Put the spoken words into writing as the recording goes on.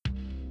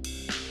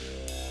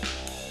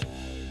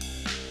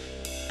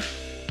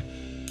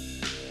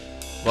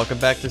Welcome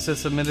back to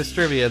System and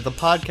Distribute, the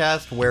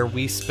podcast where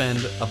we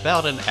spend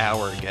about an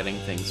hour getting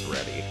things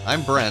ready.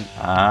 I'm Brent.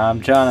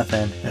 I'm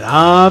Jonathan. And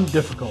I'm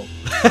difficult.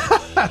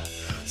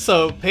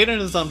 So, Peyton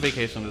is on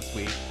vacation this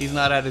week. He's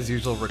not at his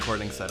usual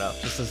recording setup,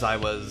 just as I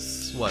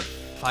was,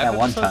 5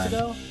 episodes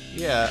ago?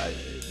 Yeah,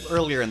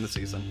 earlier in the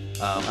season.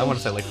 I want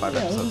to say like 5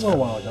 episodes it was a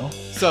little while ago.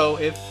 So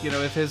if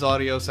his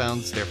audio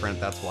sounds different,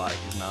 that's why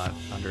he's not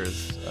under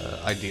his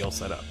ideal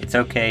setup. It's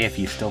okay if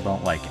you still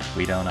don't like him.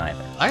 We don't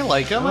either. I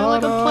like him. I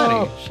like him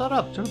plenty. Shut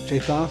up. Jason,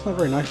 it's not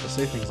very nice to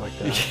say things like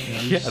that. You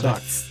know, you Yeah,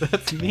 suck.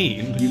 that's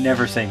mean. You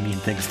never say mean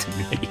things to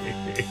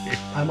me.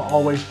 I'm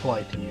always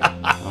polite to you.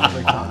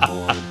 Every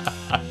time.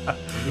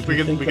 We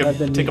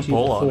can take a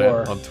poll on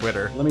it on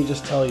Twitter. Let me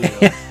just tell you,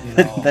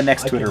 The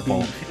next Twitter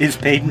poll is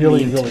Peyton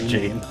really, mean really to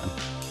Jane. mean.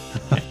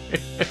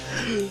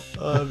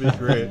 Oh, that'd be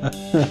great.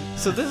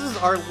 So this is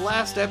our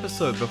last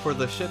episode before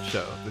the shit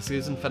show, the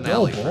season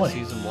finale for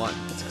season 1.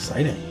 That's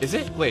exciting. Is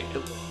it? Wait,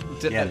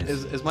 Yeah, it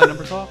is. is my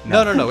number off?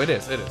 No, it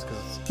is,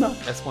 because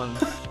it's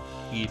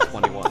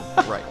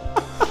S1E21. Right.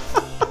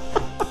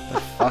 What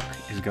the fuck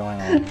is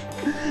going on?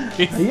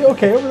 Are you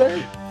okay over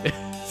there?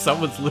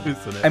 Someone's losing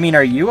it. I mean,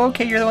 are you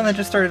okay? You're the one that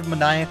just started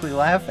maniacally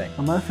laughing.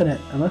 I'm laughing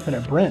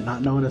at Brent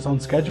not knowing his own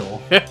schedule.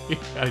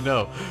 I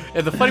know.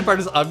 And the funny part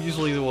is I'm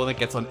usually the one that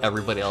gets on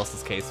everybody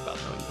else's case about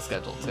knowing the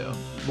schedule, too.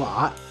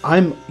 Well,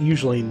 I'm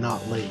usually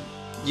not late.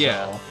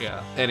 Yeah.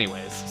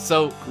 Anyways,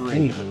 so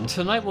Anywho.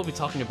 tonight we'll be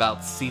talking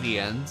about Seedy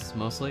Ends,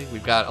 mostly.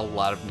 We've got a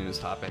lot of news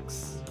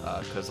topics,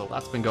 because a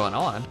lot's been going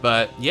on.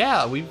 But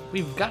yeah,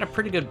 we've got a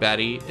pretty good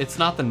baddie. It's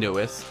not the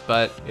newest,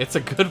 but it's a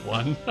good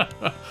one,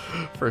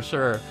 for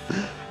sure.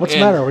 What's the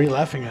matter? What are you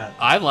laughing at?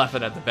 I'm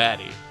laughing at the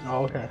baddie.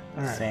 Oh, okay.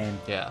 All right. Same.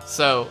 Yeah.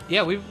 So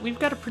yeah, we've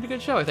got a pretty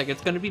good show. I think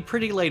it's going to be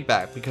pretty laid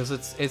back because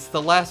it's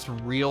the last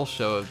real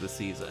show of the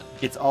season.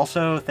 It's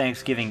also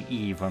Thanksgiving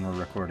Eve when we're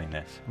recording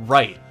this.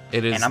 Right.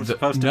 It is. And I'm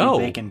supposed to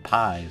be baking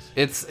pies.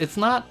 It's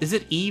not. Is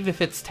it Eve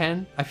if it's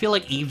 10? I feel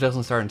like Eve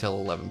doesn't start until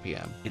 11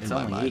 p.m. It's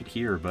only 8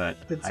 here, but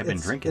I've been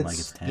drinking like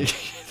it's 10.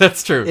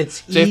 That's true.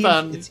 It's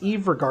Jathan, Eve. It's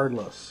Eve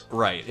regardless.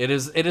 Right. It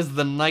is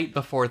the night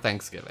before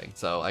Thanksgiving.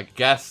 So I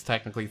guess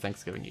technically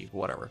Thanksgiving Eve.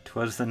 Whatever.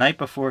 'Twas the night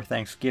before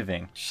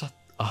Thanksgiving. Shut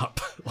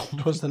up.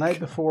 It was the night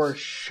before.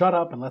 Shut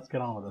up and let's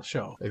get on with the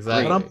show.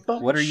 Exactly.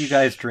 What are you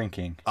guys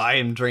drinking? I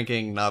am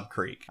drinking Knob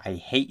Creek. I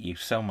hate you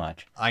so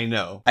much. I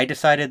know. I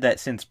decided that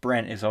since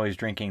Brent is always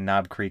drinking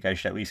Knob Creek, I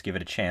should at least give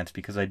it a chance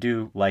because I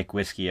do like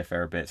whiskey a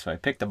fair bit, so I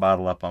picked the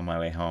bottle up on my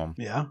way home.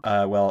 Yeah?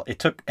 Well, it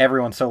took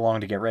everyone so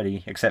long to get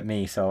ready, except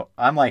me, so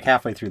I'm like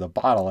halfway through the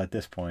bottle at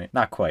this point.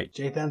 Not quite.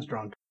 Jathan's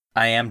drunk.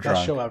 I am Best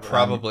drunk. show ever.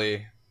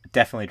 Probably.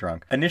 Definitely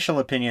drunk. Initial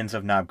opinions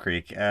of Knob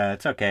Creek.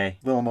 It's okay.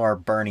 A little more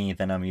burny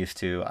than I'm used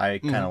to. I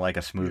kind of like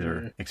a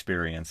smoother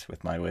experience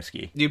with my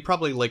whiskey. You'd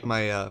probably like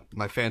my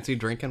my fancy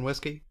drinking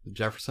whiskey, the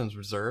Jefferson's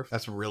Reserve.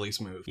 That's really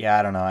smooth. Yeah,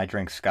 I don't know. I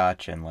drink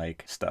scotch and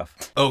like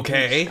stuff.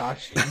 Okay.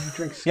 Scotch? You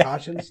drink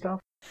scotch and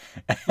stuff?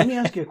 Let me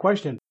ask you a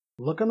question.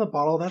 Look on the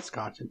bottle of that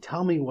scotch and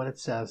tell me what it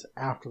says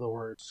after the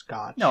word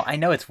scotch. No, I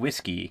know it's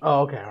whiskey.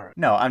 Oh, okay, all right.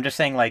 No, I'm just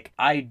saying, like,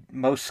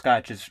 most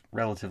scotch is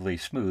relatively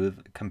smooth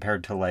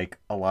compared to, like,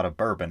 a lot of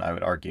bourbon, I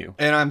would argue.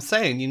 And I'm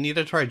saying you need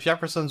to try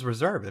Jefferson's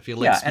Reserve if you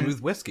like smooth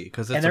whiskey,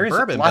 because it's and there a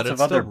bourbon, is lots but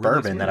it's of other still really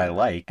bourbon that I smooth.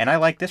 like, and I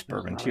like this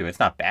bourbon too. It's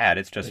not bad.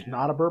 It's just It's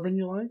not a bourbon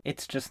you like?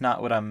 it's just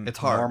not what I'm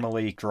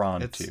normally drawn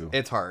to.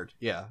 It's hard,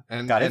 yeah.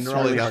 And God, and it's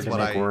really really that's hard to what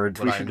make I words.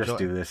 what We I should enjoy. just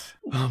do this.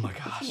 Oh my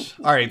gosh!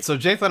 All right, so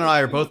Jathan and I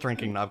are both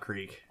drinking Knob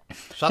Creek.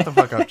 Shut the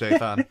fuck up,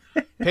 Jathan.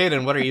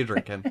 Peyton, what are you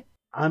drinking?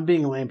 I'm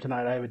being lame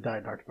tonight. I have a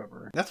Diet Dr.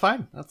 Pepper. That's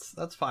fine.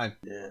 That's fine.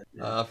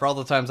 Yeah. For all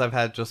the times I've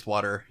had just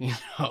water,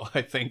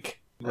 I think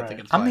it's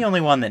I'm fine. the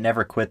only one that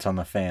never quits on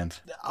the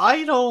fans.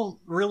 I don't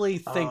really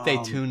think they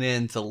Um, tune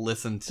in to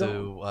listen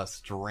to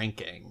us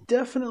drinking.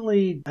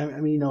 Definitely, I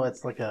mean,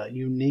 it's like a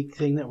unique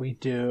thing that we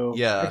do.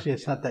 Yeah. Actually,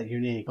 it's not that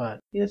unique, but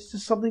it's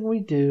just something we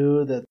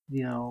do that,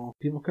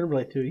 people can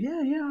relate to.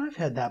 Yeah, I've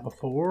had that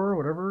before, or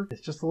whatever.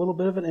 It's just a little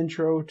bit of an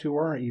intro to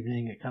our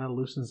evening. It kind of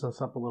loosens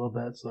us up a little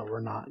bit so we're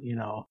not,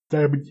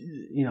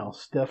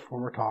 stiff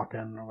when we're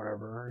talking or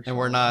whatever. And So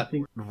we're not I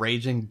think-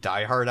 raging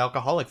diehard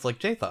alcoholics like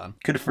Jathan.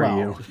 Good for well,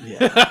 you.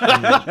 Yeah.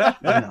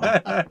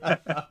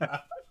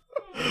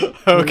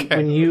 Okay.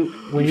 When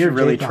you're should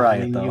really Jathan, try it,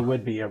 I mean, though. you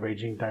would be a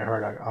raging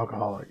diehard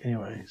alcoholic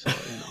anyway. So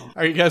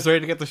Are you guys ready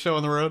to get the show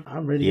on the road?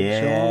 I'm ready to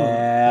Yeah,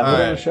 show. All On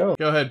right. the show.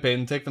 Go ahead,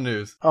 Peyton. Take the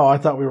news. Oh, I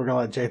thought we were gonna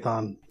let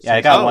Jathan. Yeah,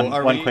 I got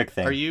are one we- quick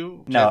thing. Are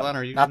you, No, Jathan,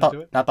 are you not going to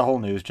do it? not the whole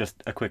news,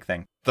 just a quick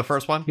thing. The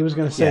first one? He was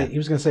gonna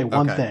say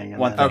one Okay. thing. And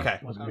One then thing. Okay.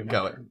 it was gonna be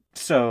Go my it. turn.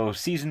 So,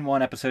 season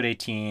 1, episode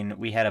 18,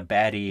 we had a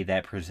baddie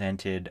that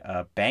presented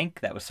a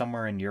bank that was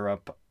somewhere in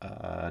Europe,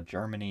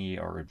 Germany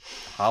or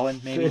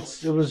Holland, maybe.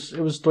 It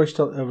was Deutsche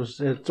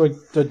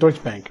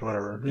Bank or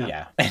whatever.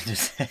 Yeah. And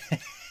just-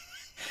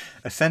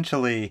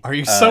 Essentially... Are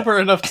you sober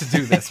enough to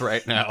do this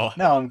right now?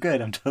 No, I'm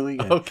good. I'm totally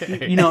good.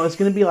 Okay. You know, it's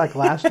going to be like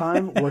last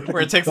time,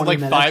 where it takes like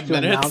 5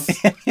 minutes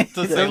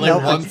to say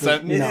like one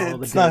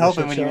sentence. It's not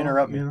helping when you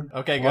interrupt me. Yeah.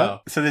 Okay, What?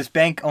 go. So this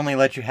bank only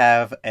lets you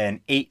have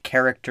an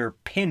 8-character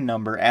PIN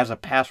number as a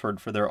password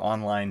for their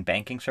online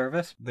banking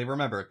service. They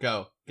remember.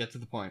 Go. Get to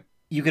the point.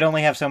 You could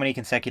only have so many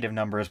consecutive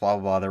numbers, blah,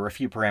 blah, blah. There were a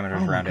few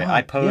parameters around it. God.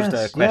 I posed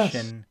Yes, a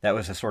question that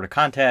was a sort of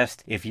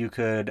contest. If you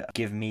could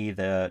give me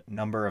the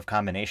number of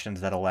combinations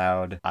that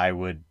allowed, I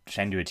would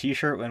send you a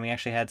t-shirt when we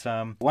actually had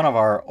some. One of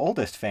our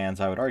oldest fans,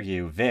 I would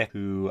argue, Vic,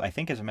 who I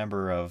think is a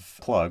member of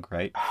Plug,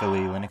 right? Philly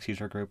Linux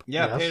user group.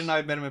 Yeah, Yes. Peyton and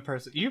I met him in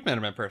person. You've met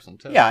him in person,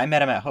 too. Yeah, I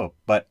met him at Hope.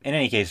 But in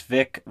any case,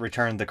 Vic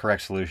returned the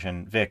correct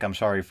solution. Vic, I'm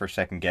sorry for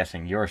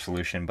second-guessing your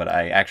solution, but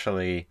I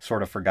actually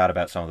sort of forgot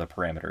about some of the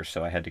parameters,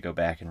 so I had to go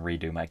back and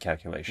redo my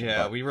calculation.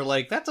 Yeah, But we were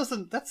like,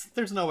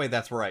 there's no way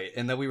that's right.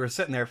 And then we were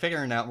sitting there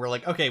figuring out, and we're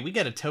like, okay, we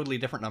get a totally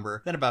different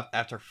number. Then about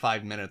after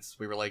 5 minutes,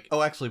 we were like,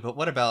 oh, actually, but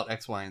what about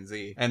X, Y, and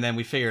Z? And then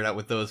we figured out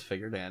what those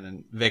figured in.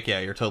 And Vic, yeah,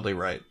 you're totally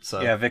right.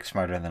 So Yeah, Vic's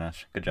smarter than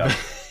us. Good job.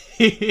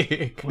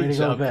 Good Way to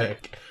job, go,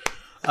 Vic.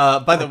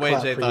 By the I'll way,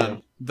 clap for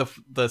Jathan,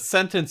 the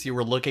sentence you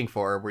were looking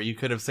for, where you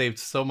could have saved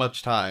so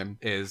much time,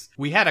 is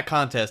we had a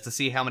contest to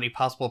see how many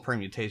possible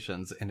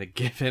permutations in a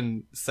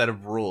given set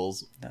of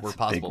rules That's were a big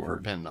possible for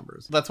word. PIN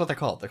numbers. That's what they're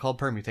called. They're called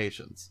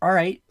permutations. All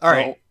right. All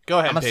right, go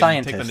ahead, I'm a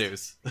Peyton, take the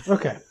scientist. news.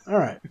 Okay, all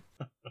right.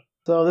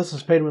 So this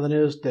is Peyton with the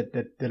news. Okay.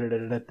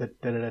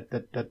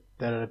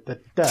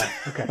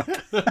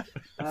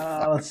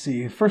 Let's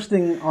see. First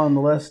thing on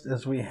the list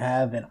is we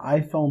have an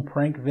iPhone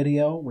prank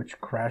video which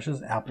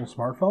crashes Apple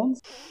smartphones.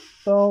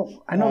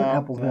 So I know that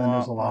Apple's been in the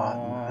news a lot.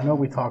 I know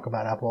we talk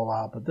about Apple a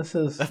lot, but this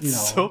is, That's you know,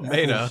 so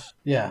meta. Apple's-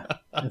 Yeah,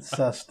 it's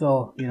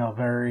still, you know,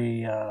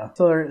 very.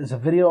 So there is a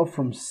video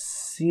from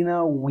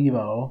Sina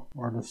Weibo,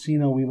 or the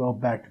Sina Weibo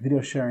backed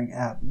video sharing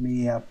app.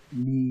 I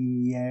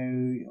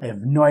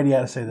have no idea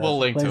how to say this. We'll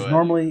link It plays to it.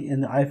 normally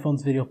in the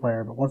iPhone's video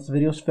player, but once the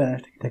video is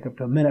finished, it can take up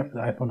to a minute for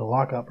the iPhone to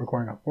lock up,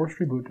 requiring a forced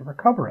reboot to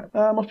recover it.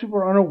 Most people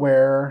are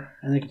unaware,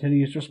 and they continue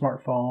to use their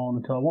smartphone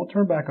until it won't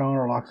turn back on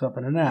or locks up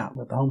in an app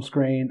with the home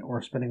screen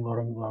or spinning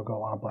loading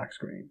logo on a black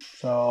screen.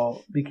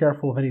 So be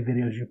careful of any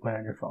videos you play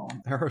on your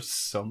phone. There are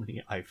so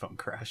many iPhone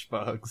crash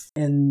bugs.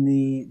 In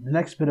the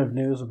next bit of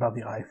news about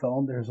the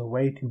iPhone, there's a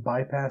way to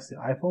bypass the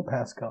iPhone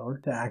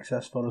passcode to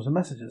access photos and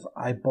messages.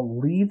 I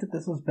believe that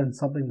this has been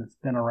something that's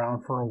been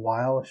around for a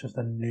while. It's just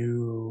a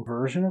new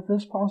version of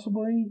this,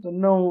 possibly. So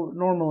no,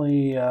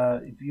 normally,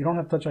 if you don't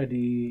have Touch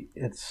ID,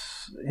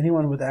 it's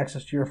anyone with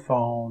access to your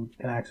phone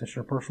can access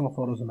your personal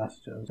photos and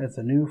messages. It's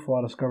a new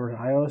flaw discovered in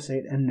iOS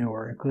 8 and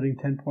newer, including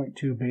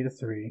 10.2 Beta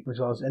 3, which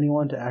allows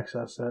anyone to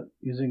access it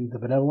using the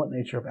benevolent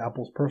nature of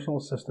Apple's personal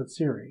assistant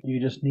Siri. You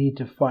just need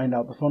to find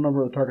out the phone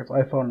number of the target's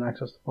iPhone and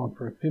access the phone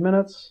for a few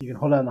minutes. You can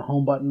hold down the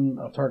home button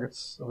of the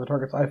target's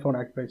iPhone,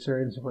 activate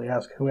Siri, and simply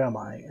ask, "Who am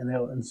I?"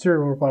 And Siri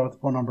will reply with the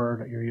phone number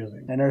that you're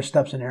using. And there's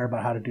steps in here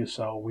about how to do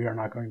so. We are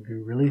not going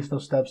to release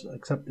those steps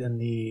except in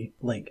the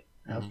link.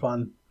 Have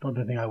fun. Don't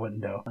do anything I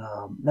wouldn't do.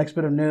 Next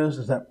bit of news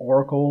is that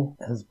Oracle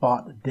has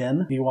bought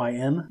DYN,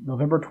 D-Y-N.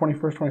 November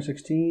 21st,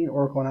 2016,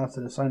 Oracle announced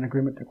that it signed an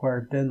agreement to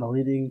acquire DYN, the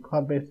leading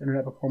cloud-based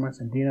internet performance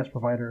and DNS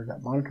provider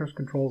that monitors,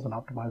 controls, and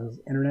optimizes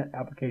internet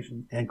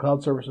applications and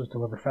cloud services to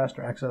deliver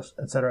faster access,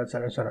 etc.,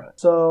 etc., etc.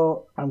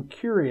 So I'm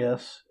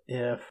curious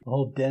if the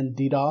whole DYN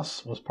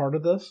DDoS was part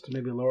of this to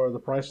maybe lower the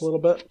price a little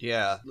bit.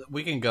 Yeah,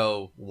 we can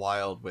go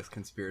wild with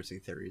conspiracy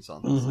theories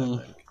on this,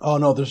 I think. Oh,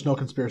 no, there's no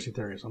conspiracy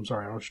theories. I'm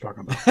sorry, I know what you're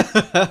talking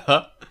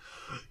about.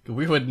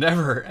 We would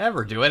never,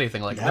 ever do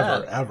anything like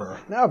that.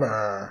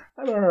 Never.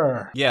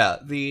 Yeah,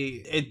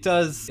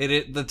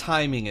 the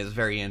timing is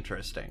very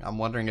interesting. I'm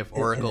wondering if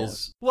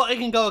Oracle's... Well, it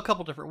can go a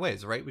couple different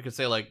ways, right? We could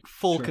say, like,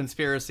 full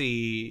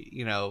conspiracy,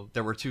 you know,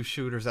 there were two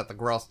shooters at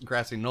the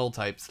grassy knoll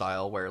type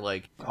style, where,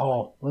 like...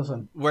 Oh,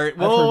 listen.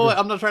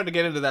 I'm not trying to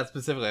get into that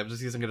specifically, I'm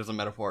just using it as a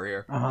metaphor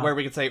here. Uh-huh. Where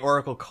we could say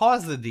Oracle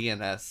caused the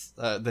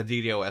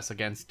DDoS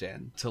against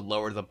DYN to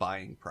lower the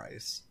buying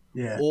price.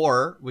 Yeah.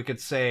 Or we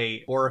could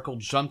say Oracle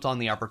jumped on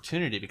the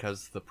opportunity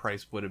because the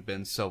price would have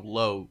been so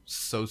low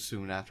so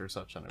soon after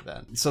such an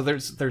event. So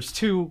there's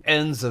two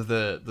ends of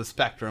the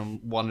spectrum.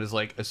 One is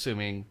like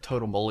assuming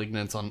total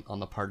malignance on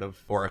the part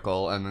of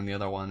Oracle, and then the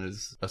other one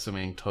is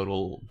assuming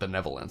total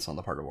benevolence on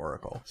the part of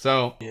Oracle.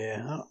 So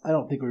yeah, I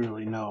don't think we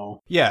really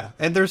know. Yeah,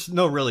 and there's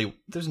no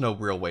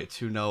real way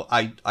to know.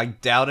 I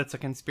doubt it's a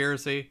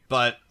conspiracy,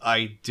 but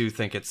I do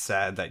think it's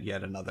sad that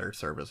yet another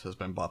service has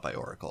been bought by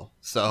Oracle.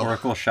 So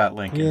Oracle shot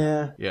Lincoln.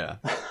 Yeah.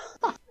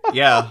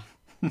 Yeah.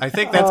 I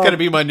think that's going to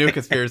be my new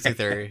conspiracy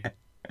theory.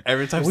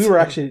 Every time we were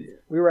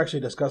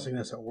actually discussing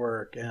this at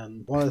work,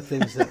 and one of the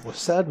things that was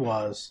said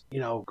was, you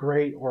know,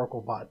 great,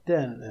 Oracle bought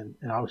DYN,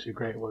 and obviously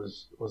great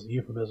was a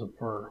euphemism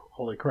for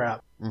holy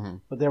crap.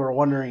 but they were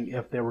wondering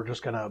if they were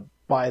just going to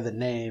buy the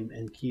name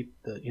and keep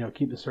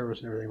the service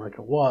and everything like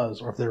it was,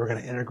 or if they were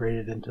going to integrate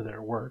it into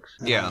their works.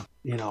 Yeah.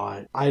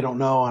 I don't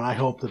know, and I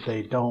hope that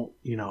they don't,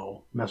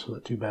 mess with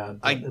it too bad.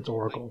 It's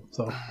Oracle,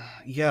 so.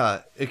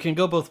 Yeah, it can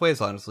go both ways,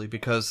 honestly,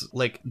 because,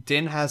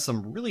 Din has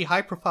some really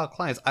high-profile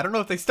clients. I don't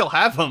know if they still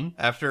have them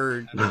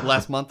after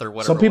last month or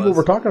whatever. Some people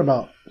were talking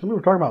about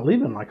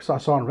leaving, like I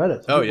saw on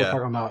Reddit. Some people were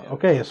talking about,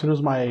 okay, as soon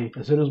as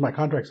my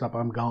contract's up,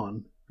 I'm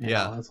gone.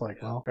 It's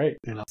like, well, great.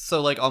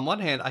 So, on one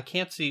hand, I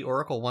can't see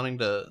Oracle wanting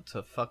to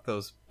fuck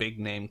those big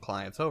name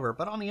clients over.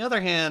 But on the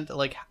other hand,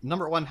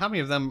 number one, how many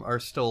of them are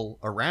still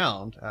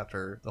around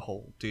after the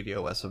whole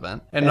DDoS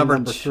event? And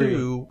number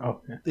two,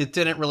 it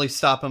didn't really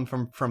stop them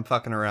from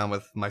fucking around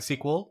with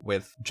MySQL,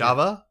 with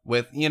Java,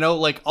 with,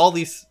 all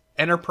these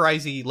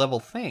enterprisey level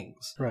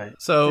things. Right.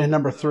 So, and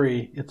number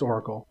three, it's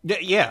Oracle.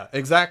 Yeah,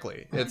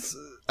 exactly. It's...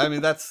 I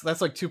mean, that's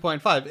like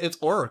 2.5. It's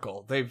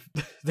Oracle.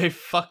 They've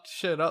fucked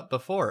shit up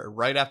before,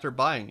 right after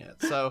buying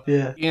it. So,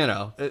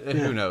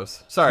 who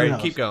knows? Sorry,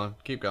 keep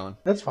going.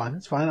 That's fine.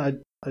 It's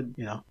fine.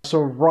 So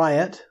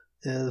Riot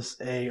is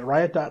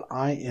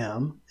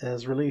Riot.im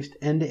has released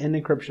end-to-end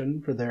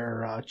encryption for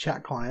their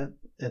chat client.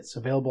 It's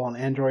available on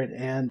Android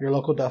and your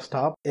local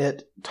desktop.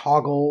 It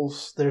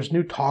toggles. There's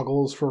new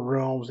toggles for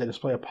rooms. They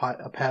display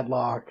a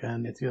padlock,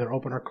 and it's either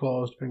open or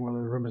closed, depending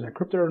whether the room is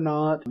encrypted or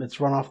not.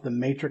 It's run off the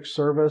Matrix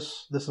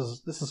service. This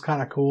is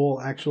kind of cool,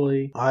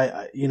 actually.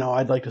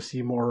 I'd like to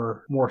see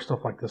more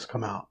stuff like this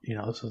come out.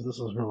 This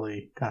is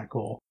really kind of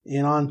cool.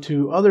 And on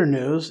to other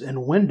news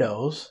in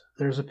Windows.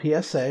 There's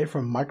a PSA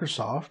from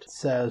Microsoft. It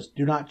says,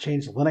 do not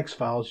change Linux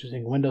files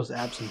using Windows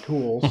apps and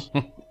tools.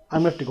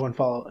 I'm going to have to go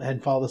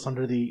and follow this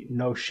under the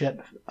no shit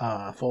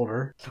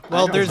folder.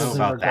 Well,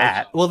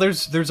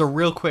 there's a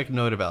real quick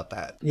note about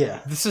that.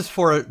 Yeah. This is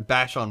for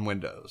Bash on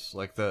Windows,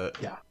 like the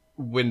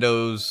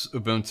Windows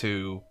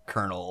Ubuntu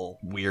kernel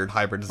weird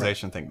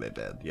hybridization thing they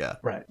did. Yeah.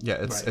 Right. Yeah,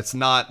 it's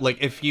not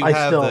if you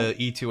have the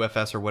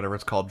E2FS or whatever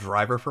it's called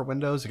driver for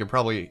Windows, you can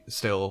probably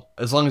still,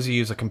 as long as you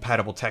use a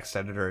compatible text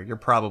editor, you're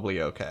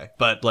probably okay.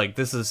 But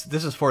this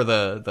is for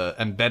the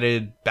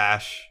embedded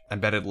Bash,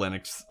 embedded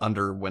Linux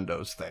under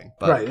Windows thing.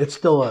 But, right. It's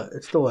still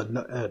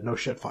a no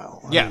shit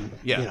file. Yeah.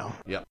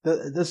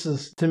 This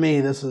is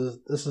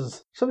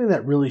something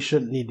that really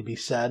shouldn't need to be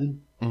said.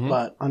 Mm-hmm.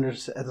 But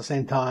at the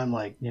same time,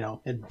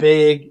 in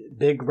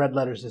big red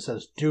letters, it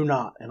says "do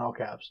not" in all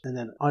caps, and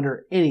then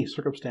under any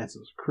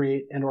circumstances,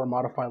 create and/or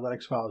modify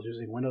Linux files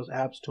using Windows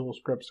apps, tools,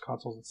 scripts,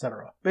 consoles,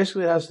 etc.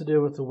 Basically, it has to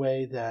do with the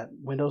way that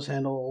Windows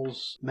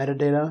handles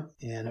metadata,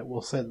 and it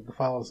will say that the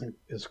file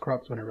is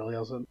corrupt when it really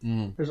isn't.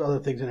 Mm. There's other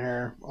things in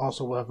here.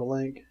 Also, we'll have the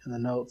link in the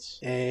notes.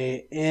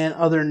 In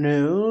other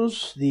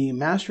news, the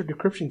master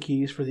decryption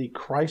keys for the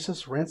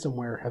Crisis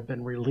ransomware have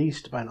been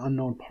released by an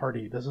unknown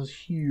party. This is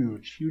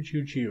huge.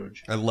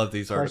 I love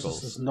these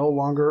articles. Crisis is no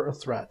longer a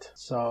threat.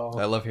 So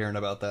I love hearing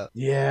about that.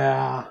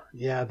 Yeah,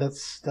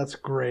 that's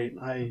great.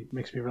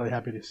 Makes me really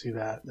happy to see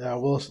that.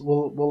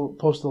 We'll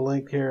post the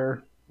link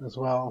here as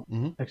well.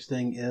 Mm-hmm. Next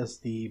thing is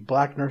the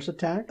Black Nurse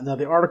attack. Now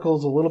the article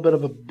is a little bit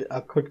of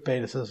a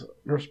clickbait. It says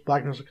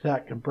Black Nurse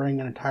attack can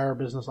bring an entire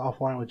business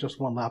offline with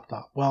just one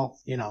laptop. Well,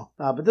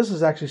 but this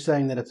is actually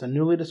saying that it's a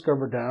newly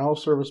discovered denial of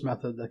service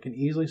method that can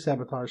easily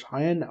sabotage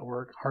high-end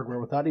network hardware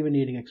without even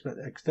needing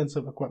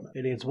extensive equipment.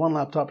 It needs one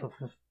laptop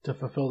to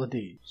fulfill the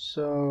deed.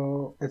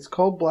 So it's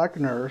called Black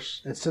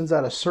Nurse. It sends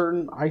out a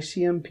certain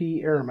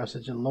ICMP error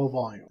message in low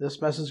volume.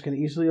 This message can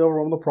easily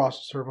overwhelm the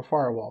processor of a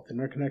firewall. The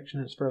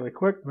interconnection is fairly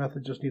quick. The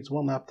method just needs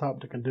one laptop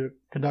to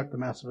conduct the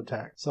massive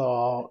attack.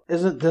 So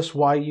isn't this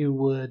why you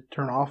would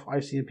turn off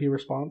ICMP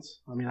response?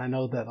 I mean, I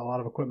know that a lot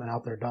of equipment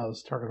out there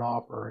does turn it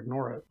off or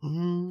ignore it.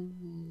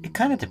 It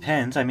kind of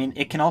depends. I mean,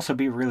 it can also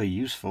be really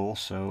useful,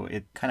 so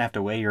it kind of have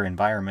to weigh your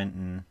environment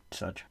and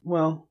such.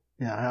 Well,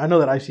 yeah, I know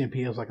that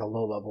ICMP is like a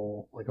low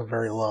level, like a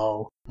very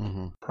low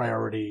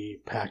priority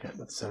packet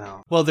that's sent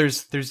out. Well,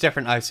 there's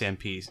different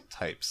ICMP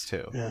types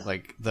too. Yeah.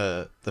 Like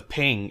the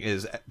ping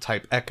is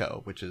type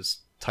echo, which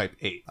is type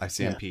 8,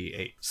 ICMP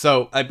 8.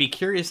 So I'd be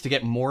curious to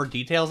get more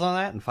details on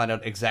that and find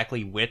out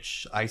exactly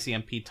which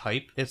ICMP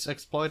type it's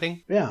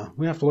exploiting. Yeah,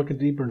 we have to look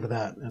deeper into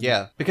that.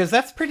 Yeah, because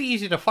that's pretty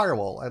easy to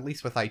firewall, at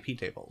least with IP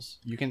tables.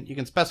 You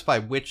can specify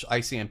which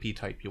ICMP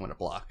type you want to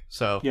block.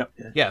 So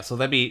yeah, so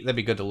that'd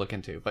be good to look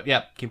into. But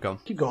yeah, keep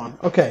going.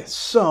 Okay,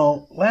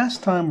 so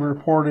last time we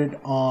reported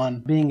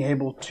on being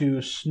able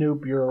to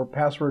snoop your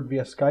password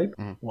via Skype.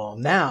 Mm-hmm. Well,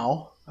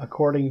 now,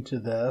 according to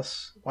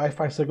this,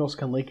 Wi-Fi signals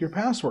can leak your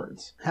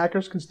passwords.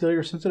 Hackers can steal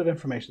your sensitive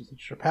information, such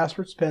as your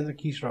passwords, pins, and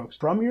keystrokes,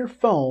 from your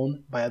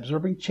phone by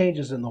observing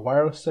changes in the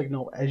wireless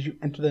signal as you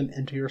enter them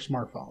into your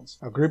smartphones.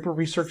 A group of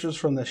researchers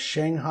from the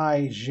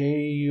Shanghai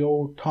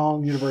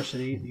Jiaotong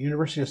University, the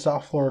University of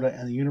South Florida,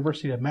 and the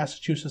University of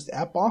Massachusetts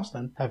at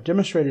Boston have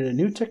demonstrated a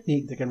new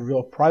technique that can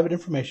reveal private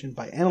information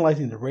by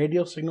analyzing the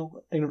radio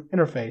signal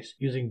interface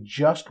using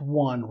just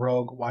one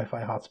rogue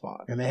Wi-Fi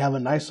hotspot. And they have a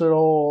nice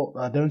little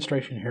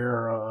demonstration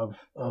here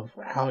of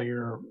how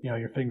your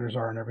fingers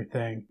are and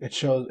everything. It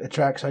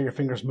tracks how your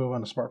fingers move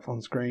on the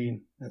smartphone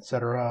screen,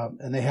 etc.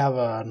 And they have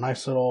a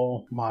nice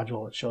little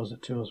module that shows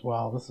it too as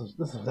well. This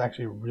is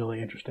actually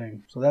really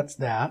interesting. So that's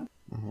that.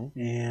 Mm-hmm.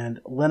 And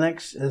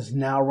Linux is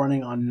now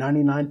running on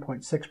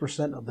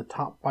 99.6% of the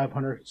top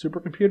 500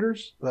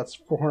 supercomputers. That's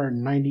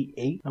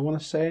 498, I want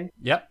to say.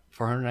 Yep,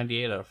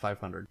 498 out of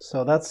 500.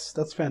 So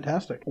that's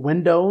fantastic.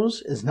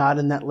 Windows is not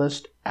in that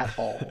list at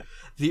all.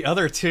 The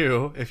other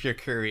two, if you're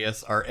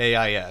curious, are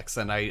AIX,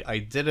 and I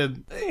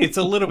didn't. It's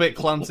a little bit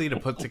clumsy to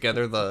put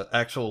together the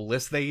actual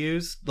list they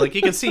use. Like,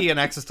 you can see an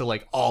access to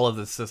like all of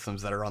the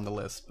systems that are on the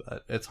list,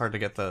 but it's hard to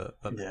get the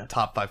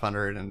top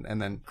 500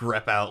 and then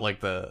grep out like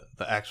the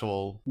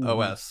actual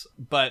OS.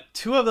 But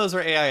two of those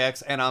are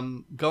AIX, and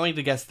I'm going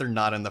to guess they're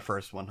not in the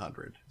first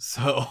 100.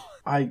 So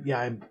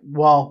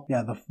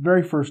the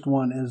very first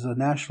one is in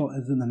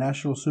the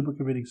National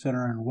Supercomputing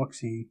Center in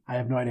Wuxi. I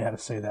have no idea how to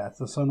say that. It's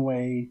the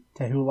Sunway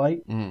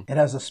Tehulite. It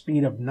has a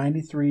speed of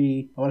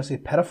 93, I want to say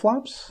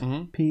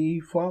petaflops,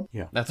 P-flop.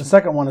 Yeah. The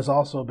second one is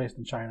also based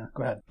in China.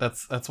 Go ahead.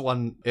 That's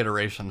one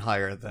iteration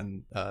higher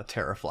than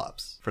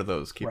teraflops for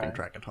those keeping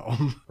track at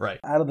home. Right.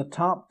 Out of the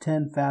top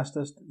 10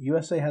 fastest,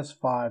 USA has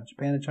 5,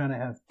 Japan and China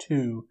have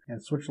 2,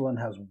 and Switzerland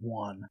has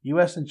 1.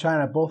 US and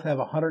China both have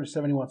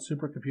 171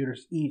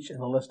 supercomputers each in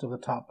the list of the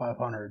top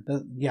 500.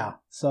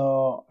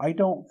 So I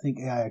don't think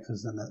AIX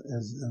is in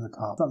the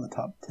top. It's not in the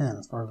top 10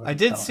 as far as I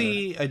did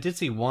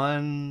see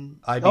one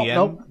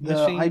IBM. Nope. The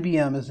machine.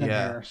 IBM is in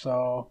here,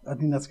 so I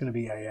think that's going to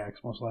be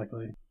AIX most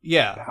likely.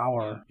 Yeah.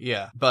 Power.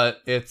 Yeah, but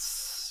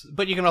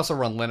you can also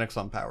run Linux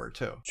on Power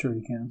too. Sure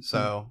you can.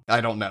 So I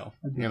don't know,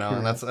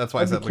 and that's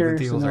why I said like the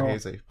details are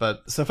hazy.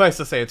 But suffice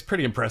to say, it's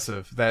pretty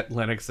impressive that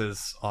Linux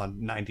is on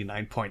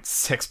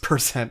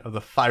 99.6% of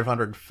the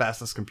 500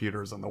 fastest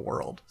computers in the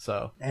world.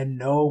 So and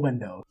no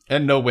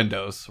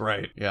Windows.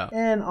 Right? Yeah.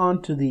 And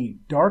on to the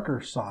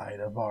darker side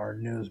of our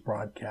news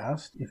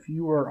broadcast. If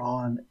you were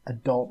on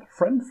Adult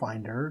Friend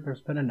Finder,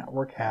 there's been a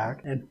network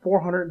hack, and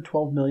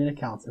 412 million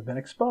accounts have been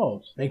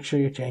exposed. Make sure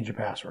you change your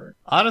password.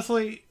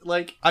 Honestly,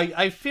 like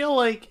I feel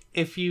like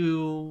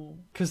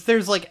because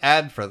there's like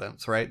ad for them,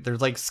 right?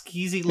 There's like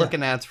skeezy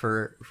looking ads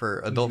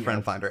for Adult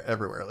Friend Finder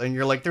everywhere, and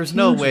you're like, there's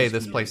no way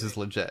this place is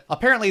legit.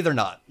 Apparently, they're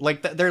not.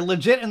 Like they're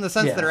legit in the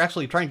sense that they're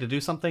actually trying to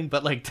do something,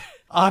 but like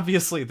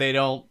obviously they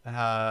don't.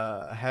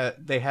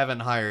 They haven't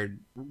hired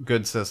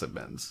good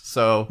sysadmins,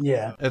 so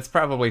it's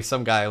probably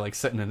some guy like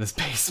sitting in his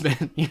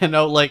basement,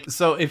 Like,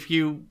 so if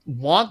you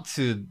want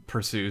to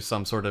pursue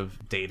some sort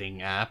of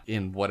dating app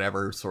in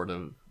whatever sort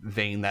of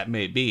vein that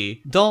may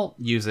be, don't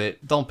use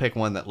it. Don't pick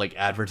one that like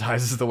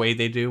advertises the way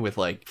they do with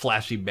like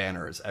flashy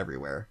banners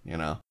everywhere,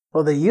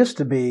 Well, they used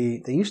to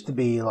be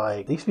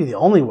the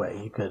only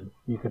way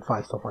you could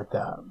find stuff like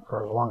that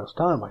for the longest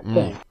time, I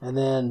think. And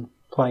then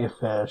Plenty of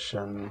Fish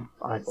and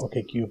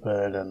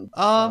OkCupid and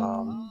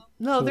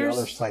no,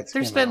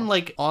 there's been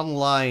like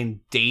online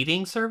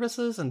dating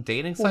services and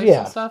dating sites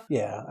and stuff.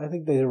 Yeah, I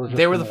think they were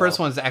the first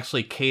ones to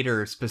actually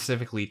cater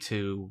specifically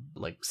to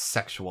like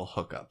sexual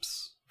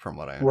hookups. From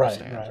what I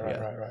understand. Right.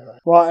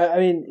 Well, I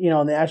mean,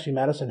 the Ashley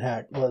Madison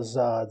hack was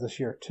this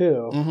year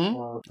too.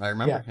 I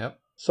remember. Yep.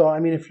 So I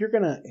mean, if you're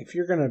gonna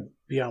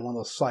be on one of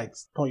those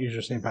sites, don't use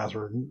your same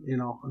password.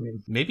 I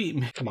mean, maybe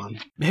come on,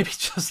 maybe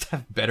just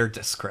have better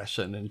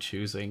discretion in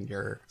choosing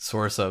your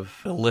source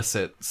of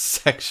illicit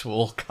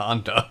sexual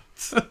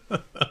conduct.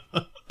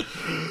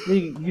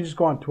 You just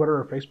go on Twitter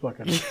or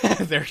Facebook and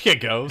there you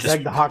go.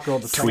 Tag the hot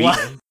girl to tweet.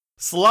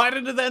 Slide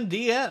into them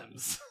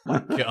DMs. My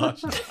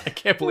gosh, I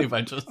can't believe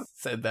I just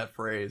said that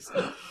phrase.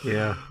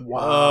 Yeah.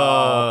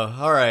 Wow.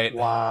 All right.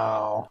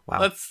 Wow.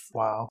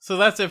 Wow. So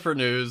that's it for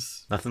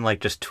news. Nothing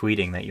like just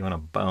tweeting that you want to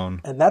bone.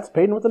 And that's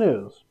Peyton with the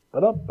news.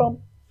 Ba-dum-bum.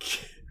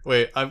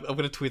 Wait, I'm going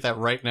to tweet that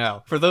right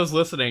now. For those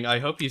listening, I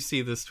hope you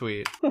see this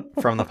tweet.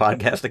 From the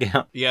podcast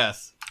account?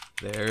 Yes.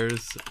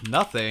 There's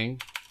nothing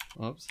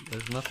like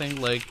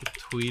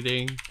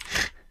tweeting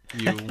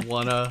you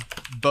wanna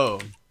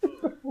bone.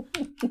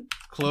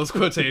 Close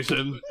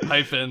quotation,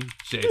 hyphen,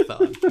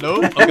 Jathan.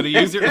 Nope, I'm gonna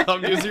use your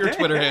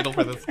Twitter handle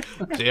for this.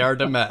 JR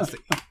Damasi.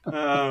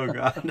 Oh,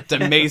 God.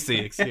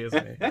 Damasi, excuse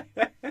me.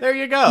 There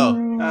you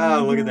go.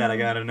 Oh, look at that. I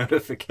got a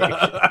notification.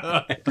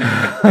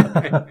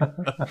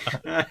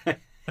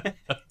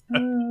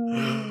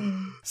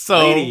 So,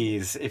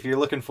 ladies, if you're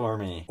looking for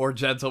me. Or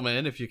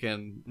gentlemen, if you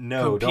can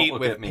No, compete don't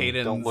look with at me.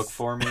 Peyton's... Don't look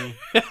for me.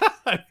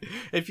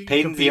 If you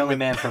Peyton's the only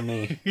man for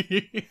me.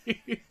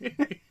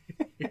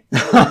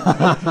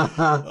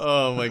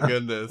 Oh my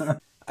goodness.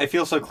 I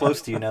feel so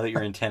close to you now that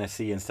you're in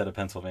Tennessee instead of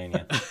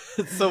Pennsylvania.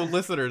 So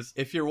listeners,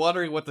 if you're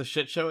wondering what the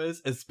shit show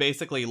is, it's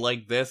basically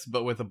like this,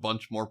 but with a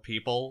bunch more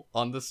people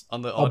on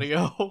the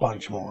audio. A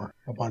bunch more.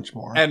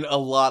 And a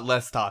lot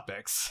less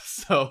topics.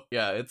 So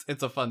yeah,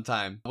 it's a fun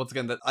time. Once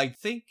again, that I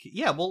think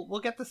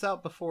we'll get this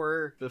out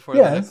before this will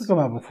come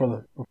out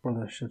before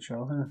the shit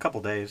show. A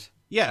couple days.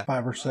 Yeah.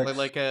 5 or 6.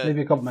 Like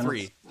maybe a couple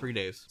minutes. 3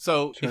 days.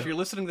 So Sure. if you're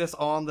listening to this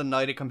on the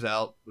night it comes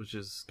out, which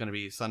is going to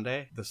be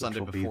Sunday, the Sunday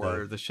will be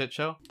before the shit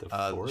show. the The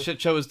 4th?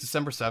 shit show is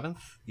December 7th.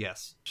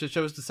 Yes. Shit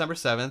show is December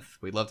 7th.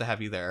 We'd love to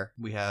have you there.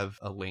 We have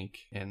a link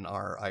in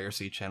our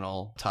IRC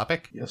channel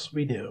topic. Yes,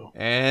 we do.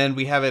 And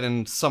we have it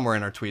in somewhere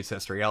in our tweets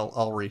history. I'll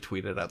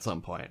retweet it at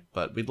some point,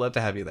 but we'd love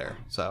to have you there.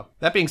 So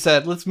that being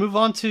said, let's move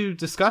on to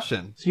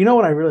discussion. So you know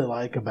what I really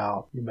like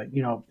about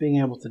being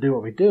able to do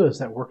what we do is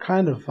that we're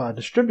kind of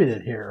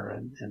distributed here,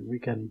 and we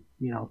can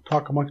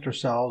talk amongst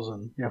ourselves,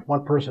 and if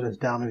one person is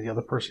down, maybe the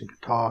other person can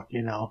talk.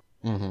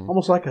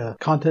 Almost like a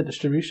content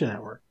distribution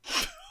network.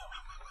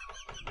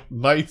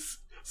 Nice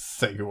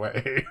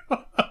segue.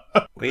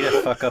 Way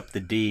to fuck up the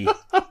D.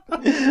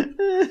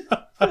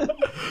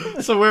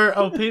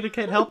 So Peter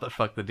can't help but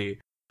fuck the D.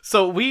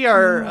 So we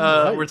are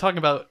Right. we're talking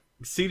about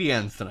CD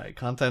Ends tonight,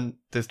 content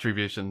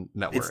distribution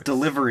network. It's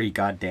delivery,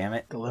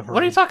 goddammit. Delivery.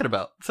 What are you talking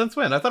about? Since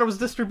when? I thought it was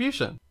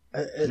distribution.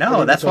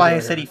 No, that's why I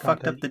said he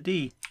fucked up the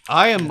D.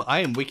 I am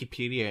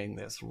Wikipediaing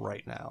this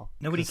right now.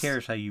 Nobody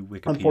cares how you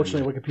Wikipedia.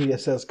 Unfortunately, Wikipedia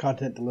says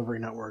content delivery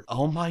network.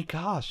 Oh my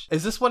gosh.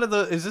 Is this the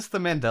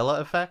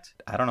Mandela effect?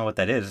 I don't know what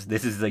that is.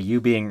 This is the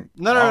you being...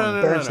 No.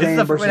 Bernstein This is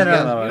the- versus no, no,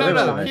 Gensler.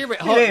 no, No, wait, hear me,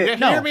 wait.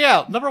 No. hear me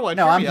out. Number one,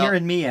 No, hear I'm me out.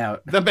 hearing me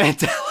out. The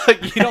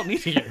Mandela, you don't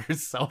need to hear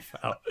yourself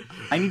out.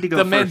 I need to go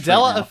The first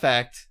Mandela right now.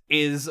 effect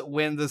is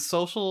when the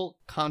social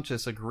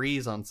conscious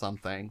agrees on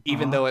something,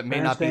 even though it may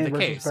not be Berenstain the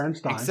versus case.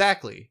 Bernstein.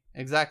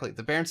 Exactly.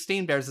 The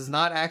Berenstain Bears is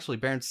not actually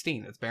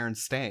Berenstain. It's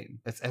Berenstain.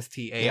 It's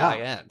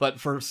Stain.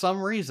 But for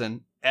some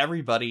reason,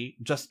 everybody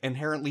just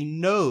inherently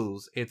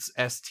knows it's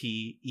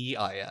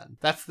Stein.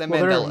 That's the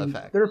Mandela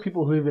effect. There are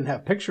people who even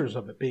have pictures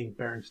of it being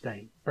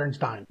Bernstein.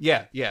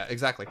 Yeah,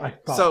 exactly. I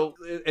thought. So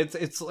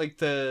it's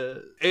like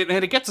and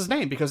it gets his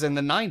name because in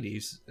the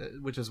 90s,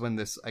 which is when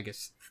this, I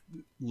guess,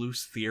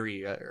 loose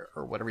theory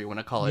or whatever you want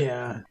to call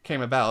it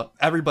came about,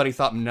 everybody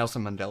thought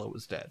Nelson Mandela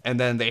was dead. And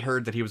then they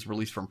heard that he was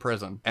released from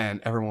prison and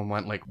everyone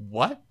went like,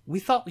 what? We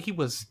thought he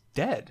was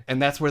dead.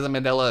 And that's where the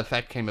Mandela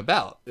effect came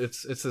about.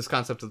 It's this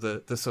concept of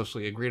the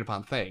socially agreed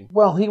upon thing.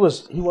 Well, he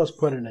was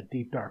put in a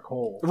deep dark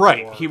hole.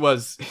 Right. for He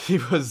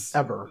was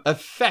ever.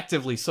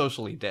 effectively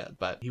socially dead,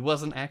 but he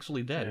wasn't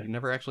actually dead. He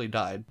never actually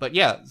died. But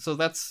yeah, so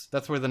that's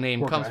where the name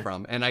Poor comes guy.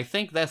 from. And I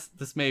think this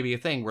may be a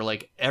thing where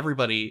like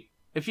everybody,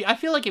 I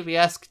feel like if you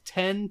ask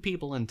 10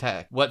 people in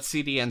tech what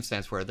CDN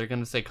stands for, they're going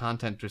to say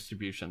Content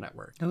Distribution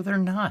Network. No, they're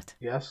not.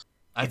 Yes.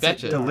 I It's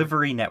bet a you.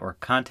 delivery network,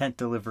 content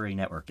delivery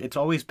network. It's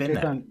always been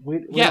that. Jason,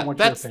 we Yeah, don't want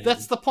your that's opinion.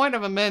 the point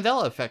of a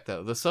Mandela effect,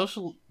 though. The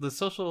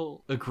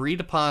social agreed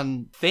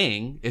upon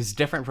thing is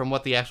different from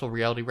what the actual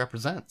reality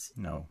represents.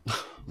 No.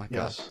 Oh my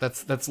Yes.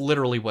 gosh, that's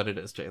literally what it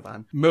is,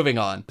 Jathan. Moving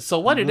on. So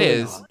what it Moving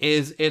is on.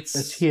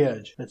 it's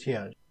huge. It's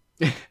huge.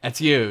 it's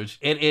huge.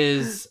 It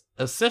is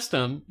a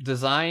system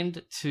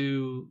designed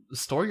to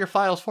store your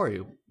files for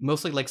you,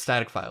 mostly like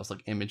static files,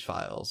 like image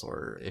files,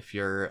 or if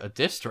you're a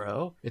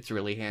distro, it's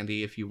really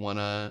handy if you want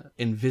to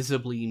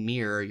invisibly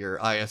mirror your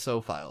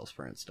ISO files,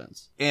 for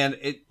instance. And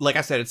it, like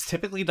I said, it's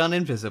typically done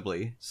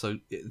invisibly, so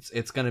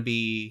it's going to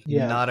be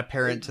not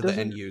apparent to the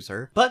end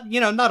user, but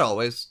not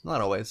always.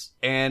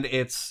 And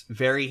it's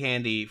very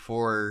handy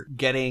for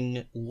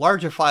getting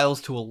larger files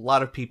to a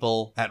lot of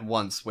people at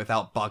once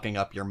without bogging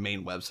up your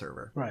main web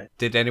server. Right.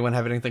 Did anyone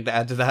have anything to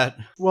add to that?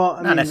 Well,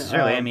 Not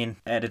necessarily. I mean,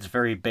 at its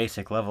very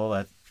basic level,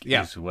 that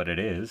Yeah. is what it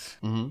is.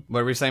 Mm-hmm.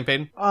 What were you saying,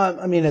 Peyton?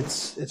 I mean,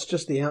 it's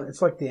just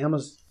it's like the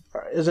Amazon.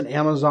 Isn't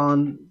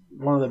Amazon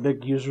one of the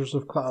big users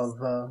of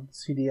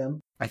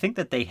CDN? I think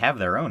that they have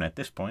their own at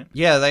this point.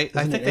 Yeah, I Isn't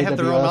think it they have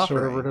their own AWS or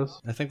whatever offering. it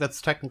is? I think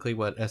that's technically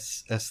what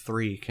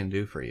S3 can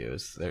do for you.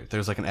 Is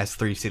there's like an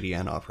S3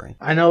 CDN offering.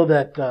 I know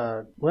that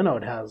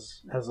Linode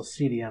has a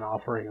CDN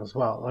offering as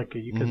well. Like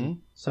you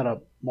can set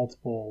up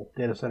multiple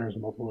data centers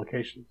in multiple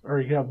locations,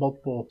 or you can have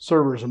multiple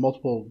servers in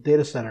multiple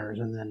data centers,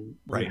 and then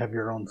you have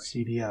your own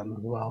CDN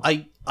as well.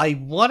 I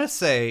want to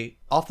say,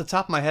 off the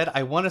top of my head,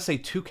 I want to say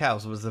Two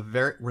Cows were the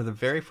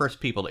very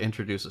first people to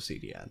introduce a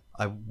CDN.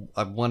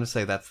 I want to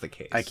say that's the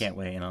case. I can't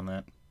weigh in on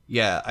that.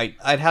 Yeah,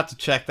 I'd have to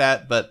check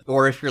that,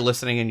 or if you're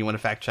listening and you want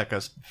to fact check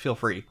us, feel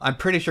free. I'm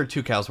pretty sure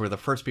Two Cows were the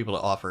first people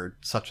to offer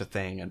such a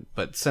thing,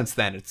 but since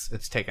then it's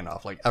taken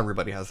off. Like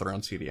everybody has their own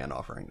CDN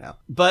offering now.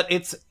 But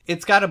it's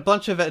got a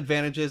bunch of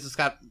advantages. It's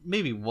got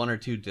maybe one or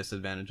two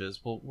disadvantages.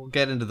 We'll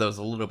get into those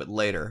a little bit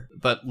later.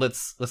 But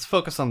let's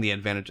focus on the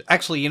advantages.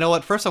 Actually, you know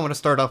what? First, I want to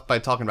start off by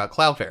talking about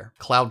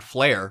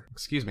Cloudflare.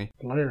 Excuse me.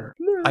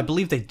 I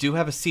believe they do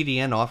have a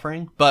CDN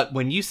offering, but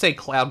when you say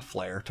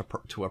Cloudflare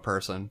to a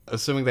person,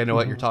 assuming they know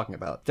what you're talking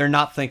about, they're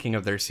not thinking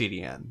of their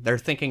CDN. They're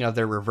thinking of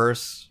their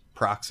reverse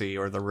proxy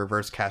or the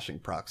reverse caching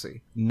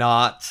proxy,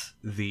 not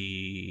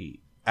the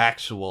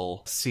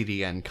actual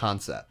CDN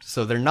concept.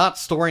 So they're not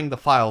storing the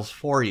files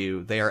for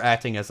you. They are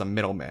acting as a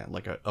middleman,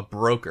 like a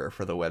broker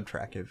for the web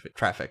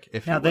traffic.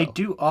 If Now, you will. they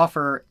do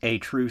offer a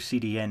true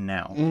CDN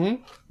now.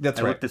 That's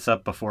I right. looked this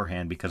up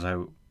beforehand because I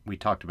we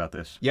talked about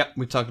this. Yep,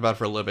 we talked about it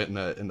for a little bit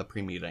in the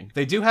pre-meeting.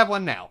 They do have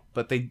one now,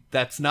 but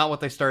that's not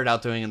what they started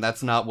out doing, and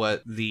that's not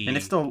what And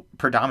it's still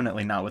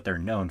predominantly not what they're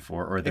known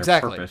for, or their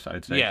exactly. purpose,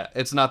 I'd say. Yeah,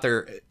 it's not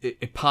their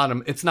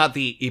it's not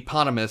the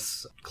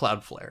eponymous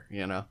Cloudflare,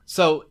 you know?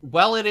 So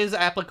while it is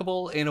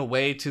applicable in a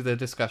way to the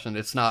discussion,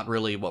 it's not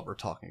really what we're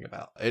talking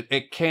about.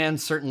 It can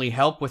certainly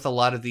help with a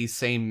lot of these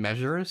same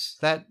measures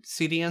that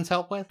CDNs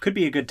help with. Could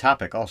be a good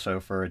topic also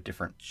for a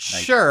different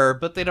night. Sure,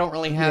 but they don't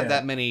really have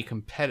that many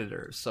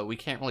competitors, so we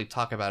can't really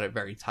talk about it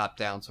very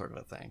top-down sort of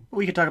a thing.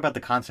 We could talk about the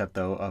concept,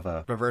 though, of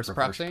a reverse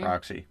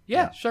proxy.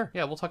 Yeah, sure.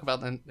 Yeah, we'll talk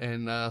about that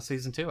in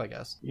season 2, I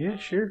guess. Yeah,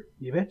 sure.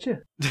 You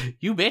betcha.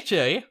 You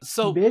betcha. Eh?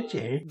 So You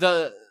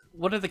betcha.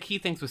 One of the key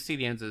things with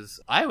CDNs is,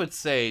 I would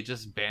say,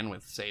 just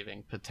bandwidth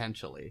saving,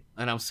 potentially.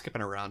 And I'm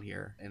skipping around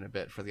here in a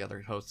bit for the other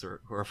hosts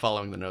who are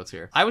following the notes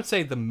here. I would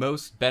say the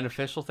most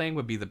beneficial thing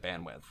would be the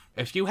bandwidth.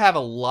 If you have a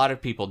lot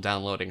of people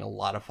downloading a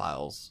lot of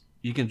files,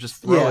 you can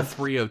just throw a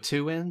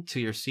 302 in to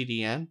your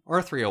CDN, or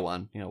a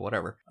 301,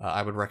 whatever.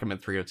 I would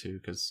recommend 302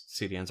 because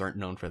CDNs aren't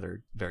known for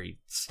their very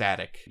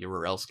static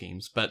URL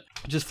schemes. But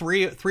just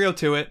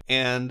 302 it,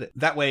 and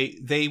that way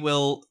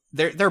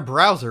their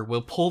browser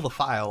will pull the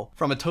file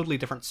from a totally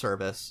different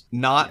service,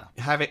 not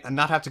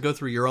have to go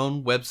through your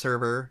own web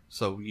server,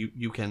 so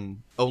you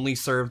can only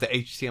serve the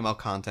HTML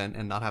content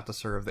and not have to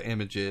serve the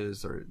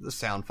images or the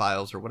sound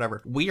files or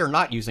whatever. We are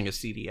not using a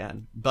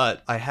CDN,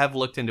 but I have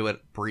looked into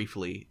it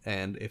briefly,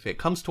 and if it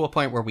comes to a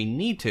point where we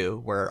need to,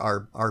 where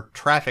our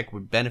traffic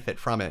would benefit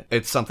from it,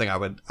 it's something I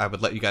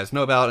would let you guys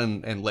know about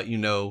and let you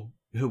know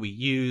who we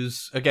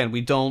use. Again,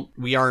 we don't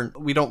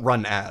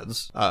run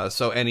ads.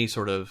 So any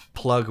sort of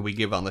plug we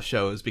give on the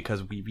show is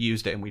because we've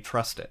used it and we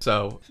trust it.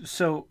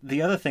 So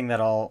the other thing that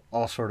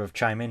I'll sort of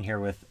chime in here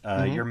with,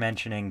 you're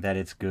mentioning that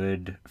it's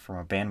good from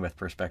a bandwidth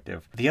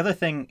perspective. The other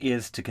thing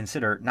is to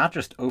consider not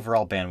just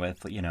overall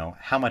bandwidth,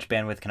 how much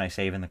bandwidth can I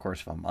save in the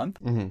course of a month,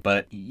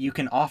 but you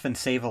can often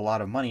save a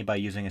lot of money by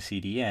using a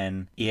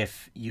CDN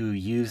if you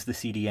use the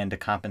CDN to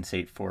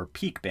compensate for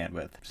peak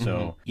bandwidth.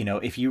 So,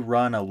 if you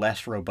run a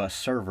less robust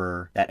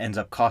server, that ends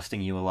up costing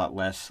you a lot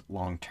less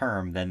long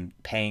term than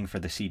paying for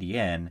the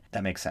CDN.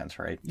 That makes sense,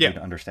 right? Yeah.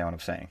 You understand what I'm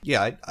saying.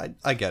 Yeah,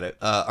 I get it.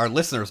 Our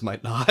listeners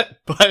might not,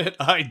 but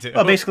I do.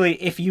 Well,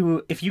 basically, if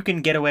you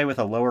can get away with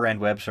a lower end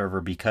web server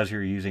because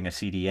you're using a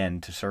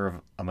CDN to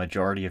serve a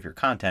majority of your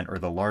content or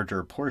the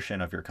larger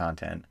portion of your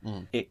content,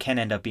 it can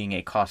end up being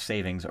a cost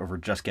savings over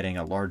just getting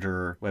a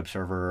larger web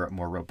server, a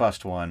more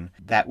robust one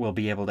that will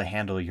be able to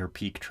handle your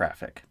peak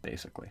traffic,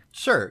 basically.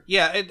 Sure.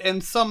 Yeah,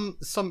 and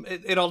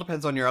it all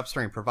depends on your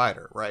upstream provider.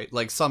 Right,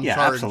 like some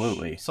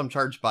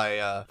charge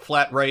by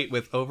flat rate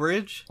with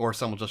overage, or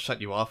some will just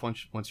shut you off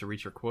once you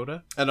reach your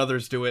quota, and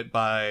others do it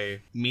by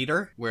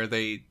meter, where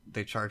they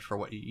charge for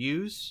what you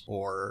use,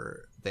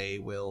 or they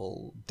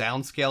will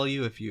downscale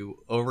you if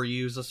you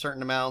overuse a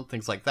certain amount,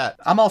 things like that.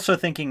 I'm also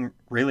thinking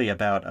really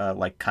about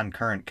like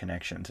concurrent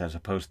connections as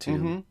opposed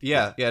to...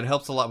 Yeah, it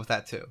helps a lot with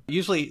that too.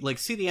 Usually, like,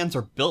 CDNs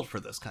are built for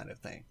this kind of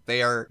thing.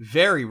 They are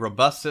very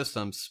robust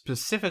systems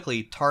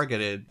specifically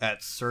targeted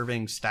at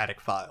serving static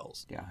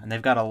files. Yeah, and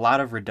they've got a lot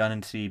of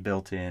redundancy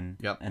built in,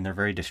 Yep. and they're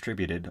very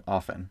distributed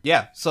often.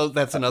 Yeah, so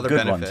that's another good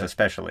benefit. Ones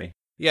especially.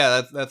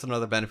 Yeah, that's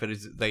another benefit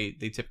is they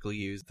typically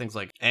use things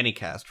like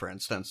Anycast, for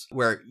instance,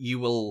 where you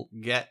will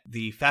get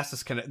the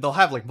fastest connect. They'll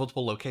have like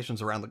multiple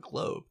locations around the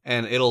globe,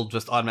 and it'll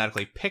just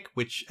automatically pick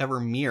whichever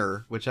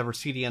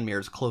CDN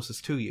mirror is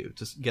closest to you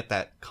to get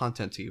that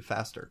content to you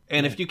faster.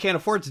 And if you can't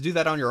afford to do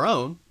that on your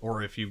own,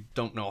 or if you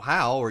don't know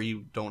how, or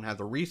you don't have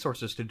the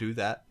resources to do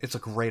that, it's a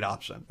great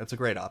option. It's a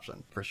great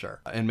option for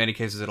sure. In many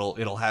cases,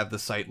 it'll have the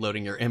site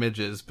loading your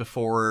images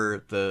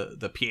before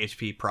the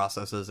PHP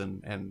processes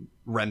and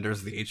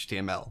renders the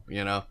HTML,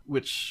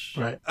 which,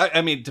 right.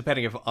 I mean,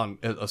 depending on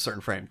a certain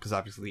frame, because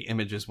obviously the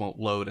images won't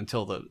load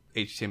until the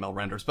HTML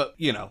renders, but,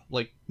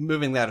 like,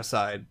 moving that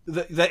aside,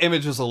 the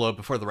images will load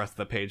before the rest of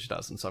the page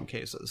does in some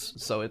cases.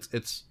 So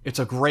it's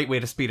a great way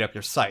to speed up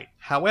your site.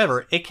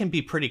 However, it can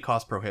be pretty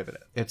cost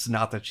prohibitive. It's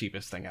not the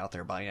cheapest thing out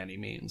there by any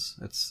means.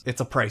 It's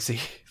a pricey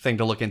thing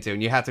to look into,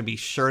 and you have to be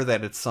sure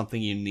that it's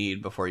something you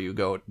need before you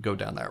go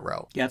down that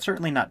route. Yeah, it's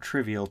certainly not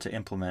trivial to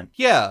implement.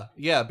 Yeah,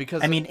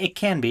 because... I mean, it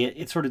can be.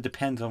 It sort of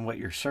depends on what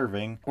you're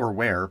serving or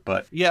where,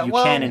 but you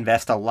well, can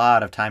invest a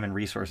lot of time and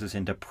resources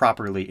into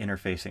properly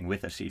interfacing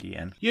with a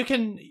CDN. You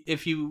can,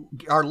 if you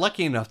are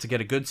lucky enough to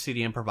get a good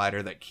CDN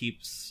provider that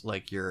keeps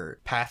like your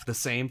path the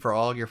same for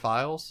all your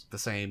files, the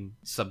same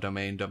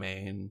subdomain,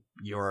 domain,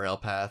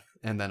 URL path,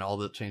 and then all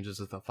the changes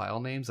with the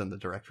file names and the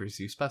directories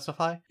you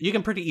specify. You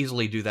can pretty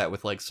easily do that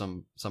with like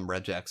some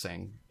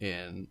regexing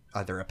in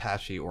either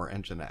Apache or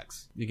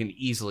Nginx. You can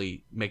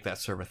easily make that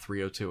serve a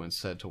 302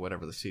 instead to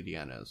whatever the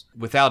CDN is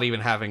without even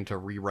having to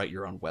rewrite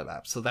your own web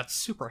app. So that's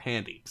super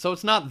handy. So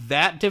it's not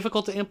that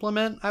difficult to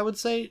implement, I would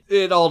say.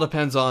 It all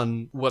depends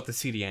on what the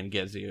CDN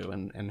gives you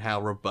and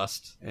how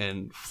robust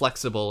and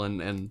flexible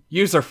and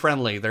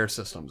user-friendly their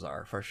systems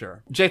are, for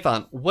sure.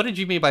 Jathan, what did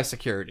you mean by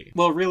security?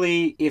 Well,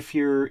 really, if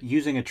you're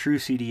using a true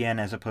true CDN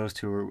as opposed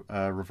to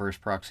a reverse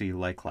proxy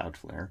like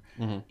Cloudflare,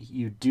 Mm-hmm.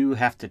 you do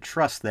have to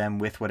trust them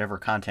with whatever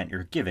content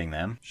you're giving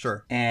them.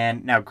 Sure.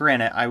 And now,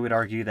 granted, I would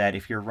argue that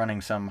if you're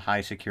running some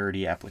high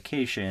security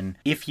application,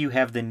 if you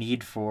have the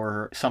need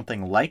for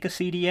something like a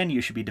CDN,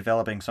 you should be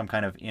developing some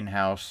kind of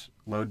in-house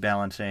load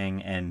balancing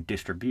and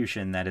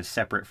distribution that is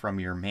separate from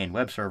your main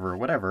web server or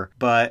whatever,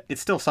 but it's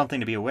still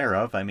something to be aware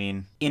of. I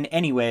mean, in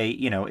any way,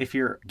 if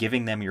you're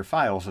giving them your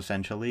files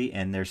essentially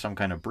and there's some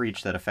kind of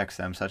breach that affects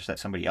them such that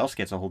somebody else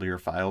gets a hold of your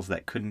files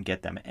that couldn't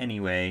get them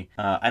anyway,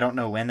 I don't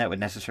know when that would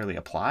necessarily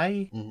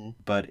apply,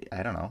 but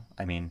I don't know.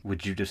 I mean,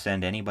 would you just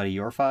send anybody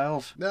your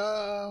files?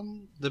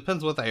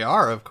 Depends what they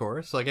are, of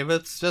course. Like, if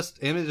it's just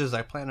images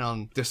I plan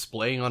on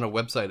displaying on a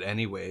website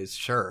anyways,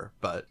 sure.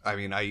 But, I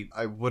mean,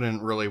 I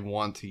wouldn't really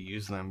want to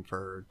use them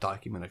for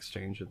document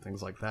exchange and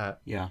things like that.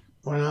 Yeah.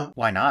 Why not?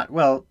 Why not?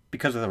 Well,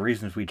 because of the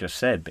reasons we just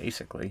said,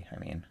 basically. I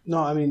mean... No,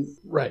 I mean,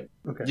 right.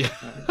 Okay.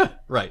 Yeah.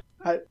 Right.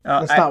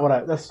 That's not what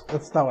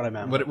I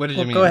meant. What did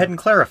you mean? Go ahead and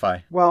clarify.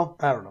 Well,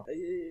 I don't know.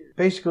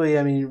 Basically,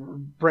 I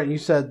mean, Brent, you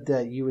said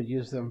that you would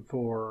use them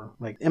for,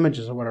 like,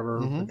 images or whatever,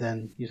 but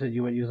then you said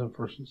you would use them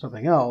for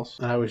something else,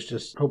 and I was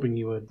just hoping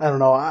you would. I don't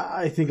know.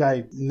 I think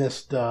I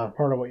missed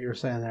part of what you were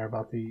saying there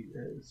about the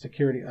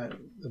security,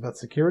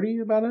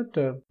 about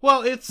it.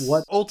 Well, it's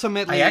what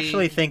ultimately... I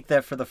actually think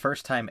that for the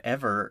first time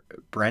ever,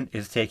 Brent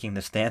is taking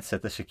the stance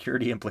that the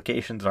security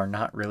implications are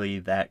not really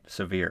that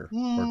severe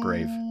or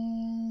grave.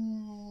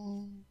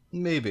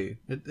 Maybe.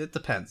 It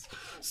depends.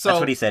 So that's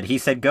what he said. He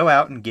said, go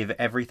out and give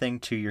everything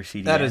to your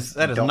CDN. That is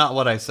not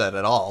what I said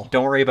at all.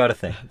 Don't worry about a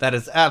thing. That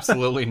is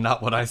absolutely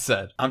not what I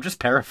said. I'm just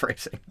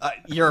paraphrasing.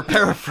 You're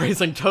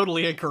paraphrasing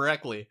totally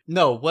incorrectly.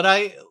 No,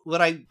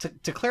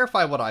 to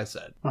clarify what I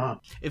said,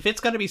 if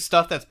it's going to be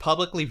stuff that's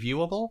publicly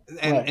viewable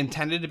and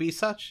intended to be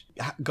such,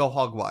 go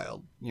hog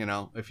wild.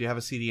 If you have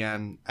a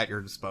CDN at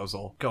your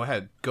disposal, go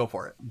ahead, go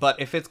for it.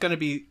 But if it's going to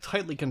be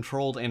tightly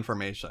controlled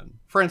information,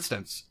 for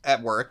instance,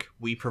 at work,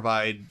 we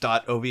provide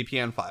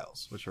 .ovpn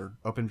files, which are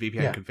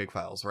OpenVPN config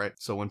files, right?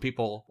 So when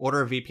people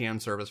order a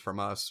VPN service from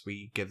us,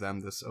 we give them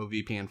this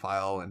OVPN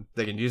file, and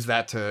they can use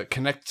that to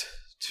connect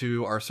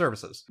to our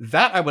services.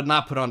 That I would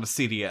not put onto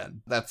CDN.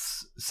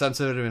 That's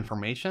sensitive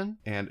information,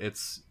 and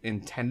it's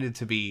intended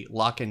to be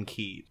lock and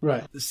keyed.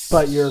 Right.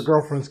 But your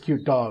girlfriend's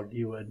cute dog,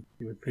 you would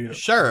put.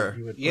 Sure.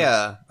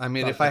 Yeah. I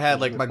mean, if I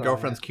had like my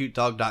girlfriend's cute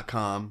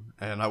dog.com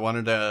and I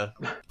wanted to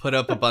put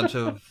up a bunch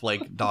of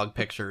like dog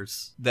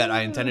pictures that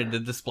I intended to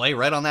display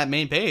right on that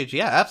main page,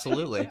 yeah,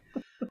 absolutely.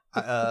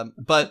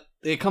 But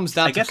it comes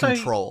down to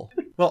control.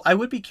 Well, I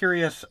would be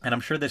curious, and I'm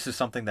sure this is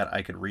something that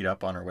I could read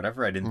up on or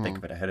whatever. I didn't think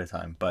of it ahead of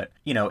time. But,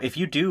 if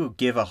you do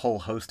give a whole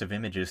host of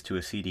images to a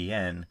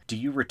CDN, do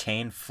you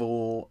retain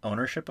full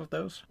ownership of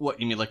those?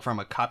 What, you mean like from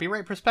a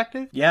copyright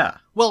perspective? Yeah.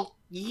 Well,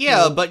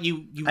 yeah, but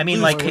you I mean,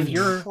 lose like if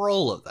you're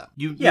control of them.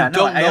 You don't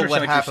know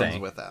what happens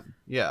with them.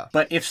 Yeah.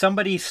 But if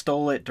somebody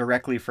stole it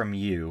directly from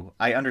you,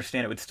 I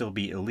understand it would still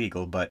be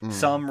illegal, but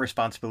some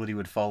responsibility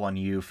would fall on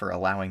you for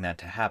allowing that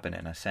to happen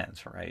in a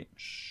sense, right?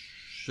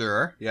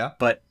 Sure, yeah.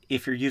 But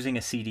if you're using a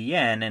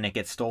CDN and it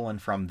gets stolen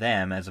from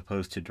them as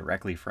opposed to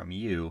directly from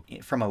you,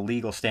 from a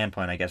legal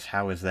standpoint, I guess,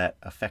 how is that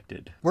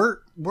affected? We're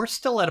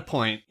still at a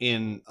point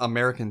in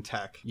American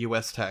tech,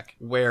 US tech,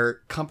 where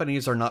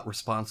companies are not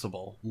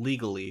responsible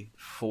legally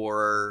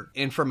for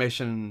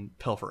information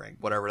pilfering,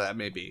 whatever that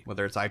may be,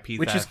 whether it's IP theft.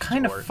 Which is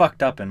kind of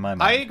fucked up in my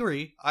mind.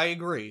 I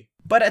agree.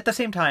 But at the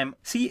same time,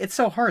 see, it's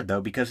so hard,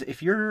 though, because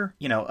if you're,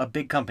 a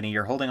big company,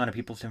 you're holding on to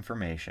people's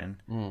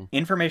information,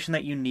 information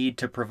that you need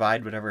to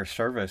provide whatever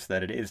service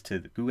that it is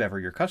to whoever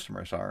your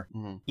customers are.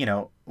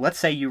 Let's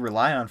say you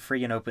rely on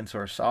free and open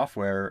source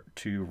software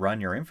to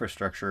run your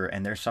infrastructure,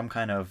 and there's some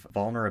kind of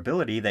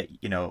vulnerability that,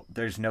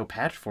 there's no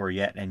patch for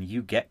yet, and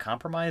you get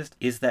compromised.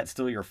 Is that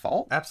still your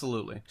fault?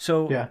 Absolutely.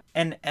 So, yeah.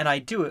 And I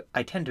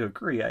tend to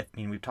agree. I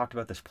mean, we've talked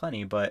about this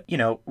plenty, but,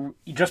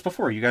 just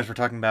before, you guys were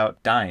talking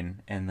about Dyn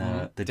and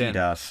the DDoS.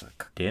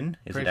 Din?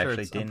 Is it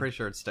actually Din? I'm pretty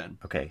sure it's Din.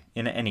 Okay.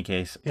 In any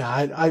case. Yeah,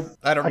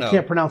 I don't know. I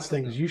can't pronounce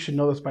things. You should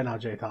know this by now,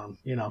 Jayton.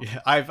 Yeah,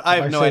 I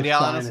have no idea,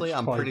 honestly.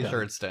 I'm pretty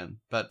sure it's Din.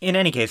 But in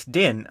any case,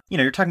 Din,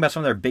 you're talking about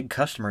some of their big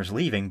customers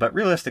leaving, but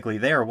realistically,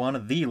 they are one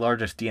of the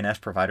largest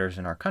DNS providers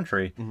in our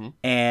country.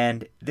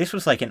 And this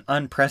was like an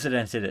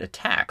unprecedented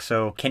attack.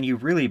 So can you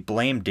really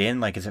blame Din?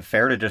 Like, is it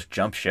fair to just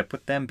jump ship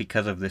with them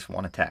because of this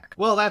one attack?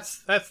 Well,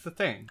 that's the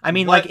thing. I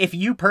mean, like, if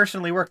you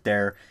personally worked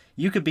there,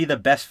 you could be the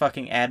best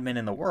fucking admin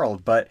in the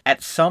world, but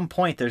at some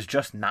point, there's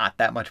just not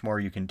that much more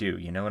you can do.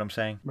 You know what I'm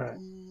saying? Right.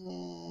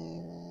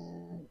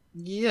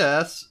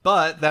 Yes,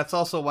 but that's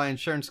also why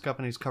insurance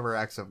companies cover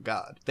acts of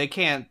God. They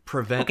can't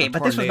prevent a tornado.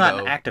 But this was not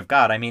an act of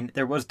God. I mean,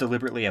 there was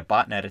deliberately a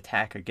botnet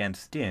attack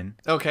against Din.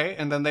 Okay,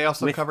 and then they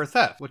also cover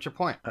theft. What's your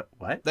point?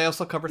 What? They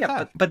also cover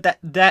theft. But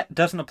that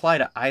doesn't apply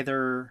to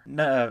either...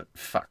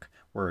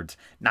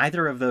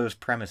 Neither of those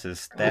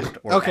premises, theft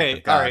or act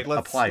of God, all right,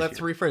 let's here.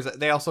 rephrase it.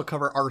 They also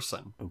cover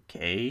arson.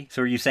 Okay.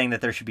 So are you saying that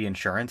there should be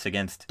insurance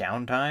against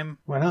downtime?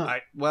 Why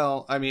not?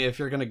 I mean, if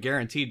you're going to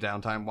guarantee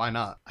downtime, why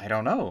not? I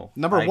don't know.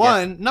 Number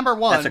one.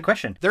 That's a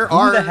question.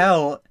 Who the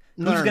hell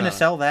Who's going to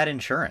sell that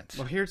insurance?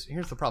 Well, here's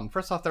the problem.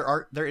 First off,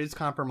 there is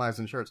compromise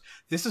insurance.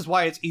 This is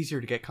why it's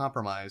easier to get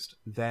compromised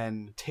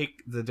than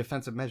take the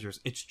defensive measures.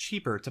 It's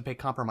cheaper to pay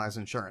compromise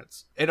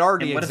insurance. It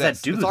already what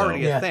exists. Does that do, it's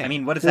already though? a thing. I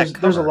mean, what does that cover?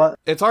 There's a lot.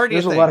 It's already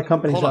There's a thing. a lot of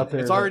companies Hold on. out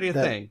there. It's already a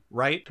thing,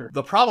 right? Sure.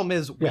 The problem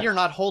is we Yeah. are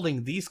not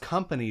holding these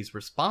companies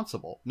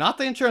responsible, not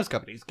the insurance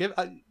companies.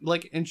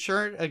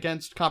 Insure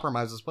against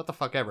compromises. What the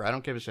fuck ever. I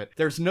don't give a shit.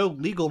 There's no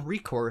legal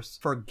recourse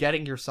for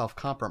getting yourself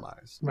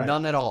compromised. Right.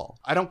 None at all.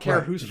 I don't care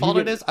Right. whose If fault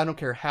you it get- is. I don't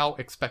care how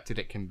expected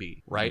it can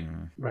be. Right.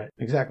 Right.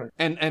 Exactly.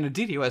 And a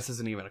DDoS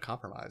isn't even a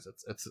compromise.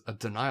 It's a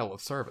denial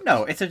of service.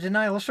 No, it's a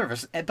denial of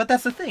service. But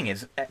that's the thing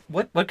is,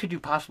 what could you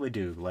possibly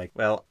do? Like,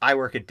 well, I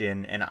work at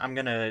DIN, and I'm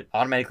going to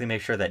automatically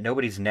make sure that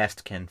nobody's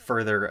Nest can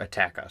further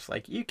attack us.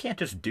 Like, you can't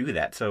just do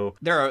that. So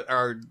there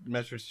are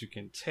measures you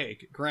can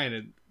take.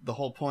 Granted, the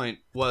whole point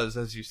was,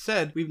 as you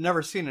said, we've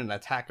never seen an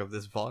attack of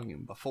this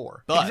volume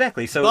before. But,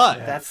 exactly. So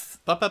that's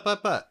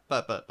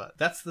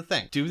that's the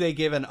thing. Do they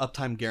give an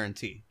uptime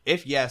guarantee?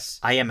 If yes,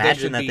 I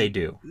imagine that they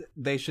do.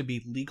 They should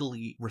be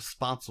legally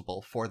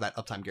responsible for that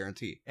uptime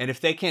guarantee. And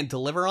if they can't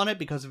deliver on it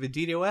because of a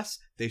DDoS,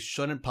 they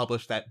shouldn't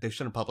publish that. They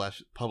shouldn't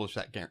publish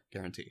that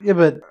guarantee. Yeah,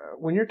 but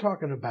when you're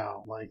talking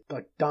about like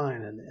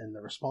Dyn and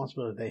the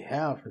responsibility they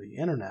have for the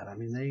internet, I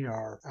mean, they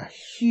are a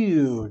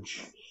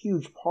huge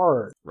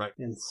part. Right.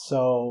 And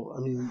so,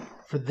 I mean,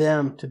 for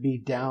them to be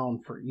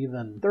down for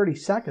even 30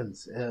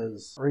 seconds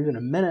or even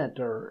a minute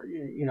or,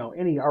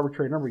 any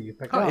arbitrary number you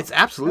pick up. It's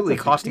absolutely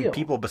that's a big costing deal.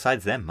 people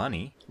besides them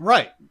money.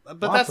 Right.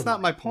 But Lots that's of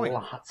not money. my point.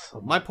 Lots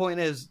of My money. point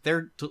is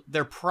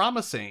they're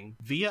promising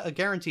via a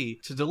guarantee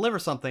to deliver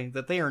something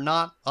that they are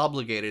not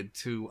obligated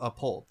to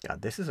uphold.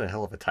 God, this is a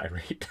hell of a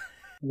tirade.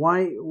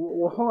 Why?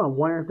 Well, hold on.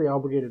 Why aren't they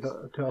obligated to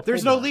uphold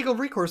There's no that? legal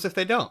recourse if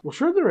they don't. Well,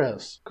 sure there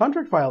is.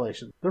 Contract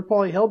violation. They're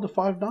probably held to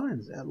 5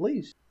 nines at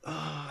least.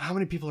 How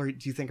many people do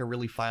you think are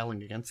really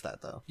filing against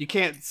that, though? You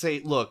can't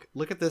say, look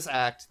at this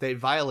act. They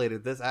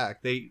violated this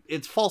act.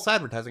 It's false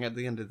advertising at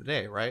the end of the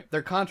day, right?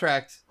 Their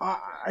contract.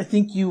 I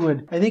think you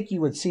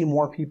would see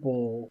more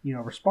people,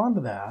 respond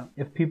to that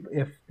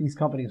if these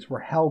companies were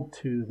held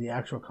to the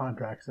actual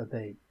contracts that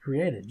they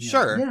created.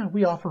 Sure. Yeah,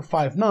 we offer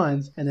 5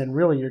 nines, and then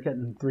really you're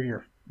getting 3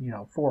 or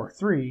 4 or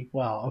 3.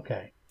 Well,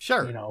 okay.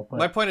 Sure. But,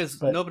 my point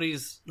is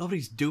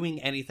nobody's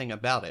doing anything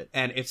about it,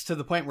 and it's to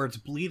the point where it's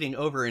bleeding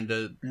over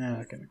into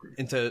I can agree.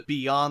 into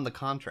beyond the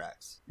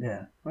contracts.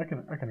 Yeah, I can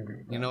agree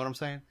with that. You know what I'm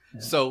saying?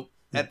 Yeah. So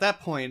at that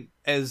point,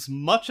 as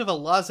much of a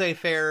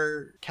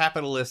laissez-faire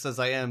capitalist as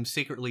I am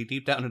secretly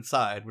deep down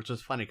inside, which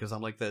is funny because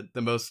I'm like the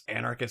most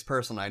anarchist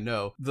person I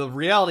know, the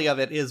reality of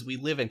it is we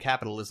live in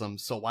capitalism,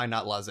 so why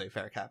not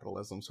laissez-faire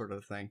capitalism sort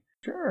of thing?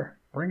 Sure,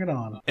 bring it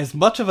on. As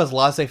much of a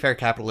laissez-faire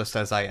capitalist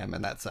as I am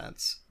in that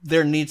sense,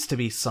 there needs to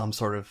be some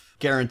sort of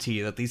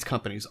guarantee that these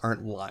companies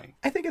aren't lying.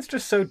 I think it's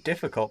just so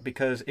difficult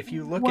because if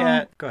you look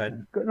at... Go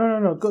ahead.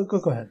 No. Go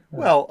ahead.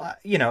 Well,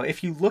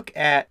 if you look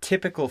at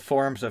typical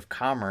forms of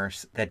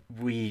commerce that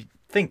we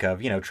think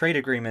of, trade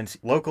agreements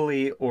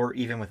locally or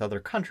even with other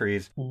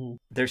countries,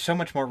 there's so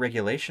much more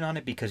regulation on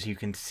it because you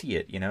can see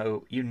it,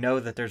 you know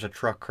that there's a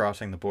truck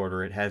crossing the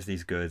border, it has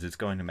these goods, it's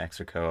going to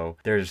Mexico,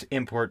 there's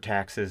import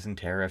taxes and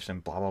tariffs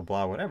and blah, blah,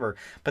 blah, whatever.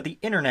 But the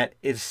internet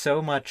is so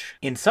much,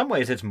 in some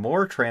ways it's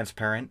more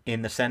transparent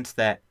in the sense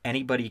that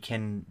anybody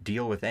can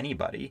deal with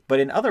anybody. But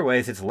in other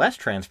ways it's less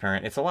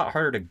transparent. It's a lot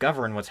harder to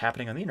govern what's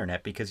happening on the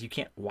internet because you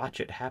can't watch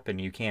it happen.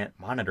 You can't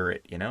monitor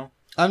it,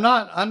 I'm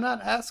not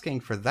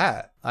asking for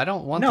that. I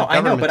don't want No, the I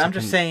know, government but to I'm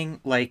just saying,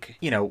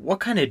 what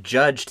kind of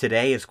judge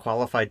today is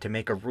qualified to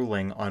make a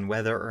ruling on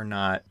whether or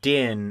not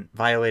DIN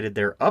violated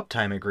their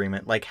uptime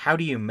agreement? Like, how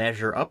do you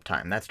measure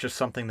uptime? That's just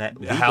something that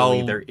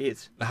legally there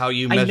is. How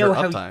you measure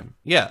uptime.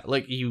 Yeah,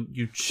 like you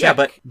check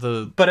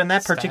but on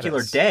that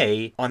particular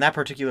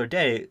status.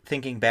 day,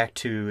 thinking back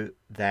to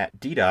that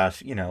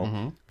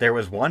DDoS, there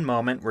was one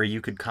moment where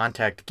you could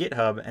contact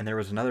GitHub and there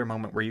was another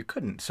moment where you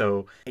couldn't.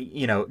 So,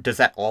 does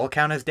that all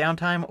count as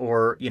downtime?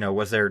 Or,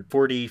 was there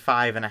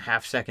 45 and a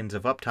half seconds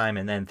of uptime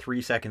and then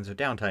 3 seconds of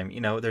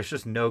downtime? There's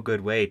just no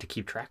good way to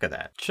keep track of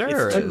that.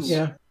 Sure.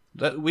 Yeah.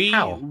 That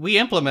we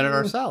implement it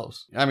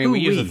ourselves. I mean, we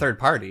use a third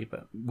party,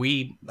 but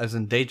we, as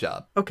in day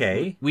job.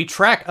 Okay. We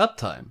track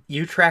uptime.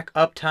 You track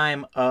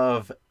uptime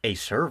of a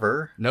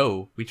server.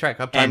 No, we track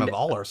uptime of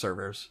all our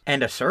servers.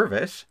 And a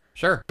service.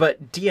 Sure.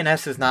 But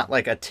DNS is not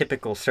like a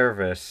typical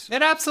service.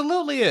 It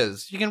absolutely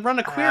is. You can run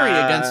a query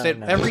against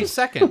it every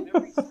second.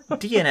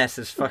 DNS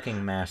is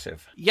fucking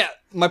massive. Yeah,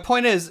 my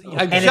point is,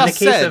 I And just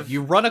said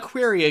you run a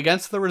query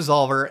against the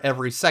resolver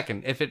every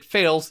second. If it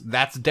fails,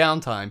 that's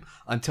downtime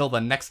until the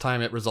next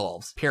time it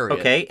resolves. Period.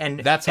 Okay, and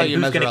that's how you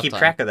who's measure going to keep uptime.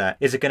 track of that?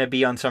 Is it going to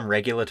be on some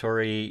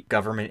regulatory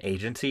government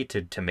agency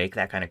to make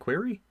that kind of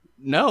query?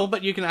 No,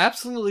 but you can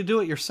absolutely do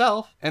it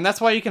yourself. And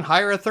that's why you can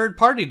hire a third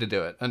party to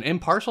do it. An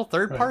impartial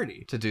third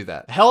party to do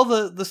that. Hell,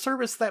 the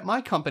service that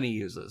my company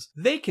uses,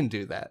 they can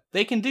do that.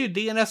 They can do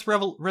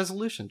DNS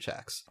resolution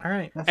checks. All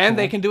right. And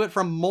they can do it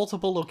from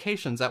multiple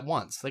locations at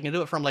once. They can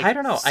do it from like I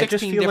don't know. 16 I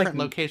just feel different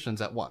like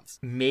locations at once.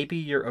 Maybe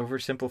you're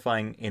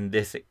oversimplifying in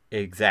this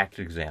exact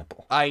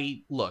example.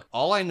 Look,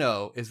 all I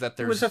know is that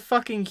It was a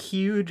fucking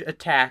huge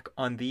attack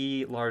on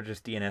the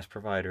largest DNS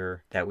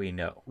provider that we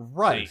know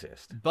to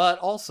exist. But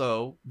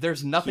also,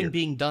 there's nothing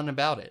being done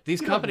about it.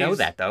 These companies don't know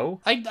that,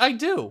 though. I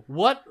do.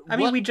 I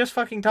mean, we just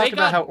fucking talked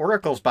about how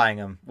Oracle's buying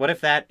them. What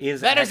if that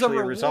is actually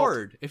a result?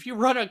 reward? If you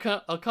run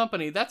a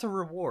company, that's a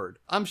reward.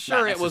 I'm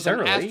sure it was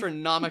an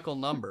astronomical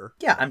number.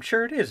 Yeah, I'm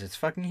sure it is. It's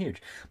fucking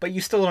huge. But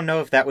you still don't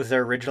know if that was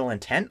their original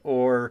intent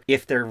or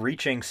if they're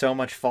reaching so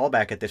much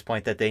fallback at this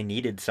point that they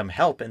needed some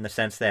help, in the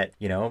sense that,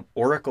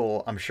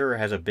 Oracle, I'm sure,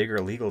 has a bigger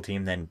legal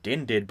team than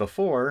DIN did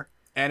before.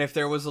 And if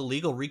there was a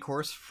legal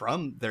recourse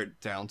from their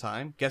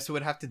downtime, guess who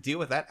would have to deal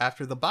with that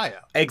after the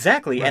buyout?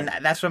 Exactly. Right.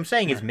 And that's what I'm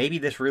saying is maybe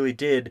this really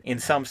did, in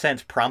some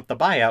sense, prompt the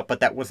buyout,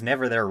 but that was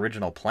never their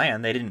original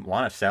plan. They didn't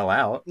want to sell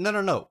out.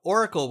 No.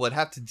 Oracle would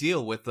have to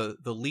deal with the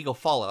legal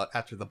fallout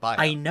after the buyout.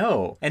 I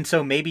know. And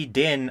so maybe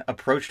DIN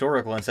approached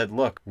Oracle and said,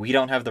 look, we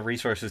don't have the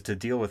resources to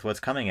deal with what's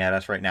coming at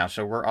us right now,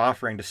 so we're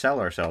offering to sell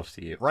ourselves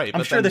to you. Right.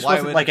 I'm sure this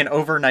wasn't like an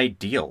overnight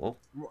deal.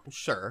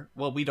 Sure.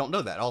 Well, we don't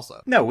know that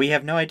also. No, we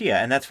have no idea.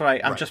 And that's why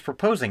I'm just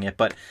proposing it.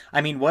 But, I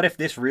mean, what if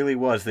this really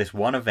was this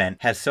one event,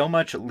 has so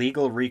much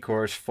legal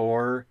recourse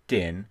for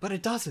DIN? But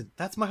it doesn't.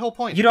 That's my whole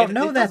point. You don't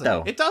know that,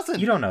 though. It doesn't.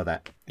 You don't know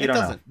that. You don't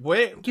doesn't. know.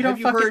 Wait, you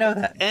don't fucking know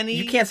that.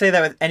 You can't say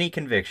that with any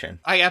conviction.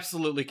 I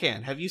absolutely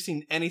can. Have you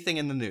seen anything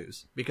in the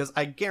news? Because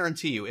I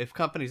guarantee you, if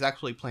companies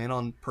actually plan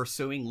on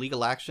pursuing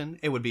legal action,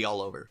 it would be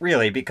all over.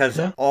 Really? Because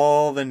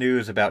all the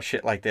news about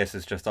shit like this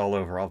is just all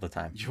over all the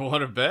time. You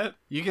want to bet?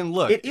 You can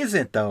look. It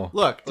isn't, though.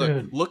 Look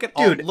at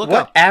all. Dude,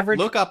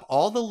 look up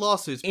all the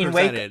lawsuits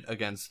presented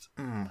against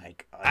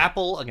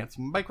Apple, against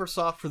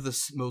Microsoft for the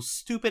most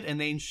stupid,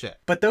 inane shit.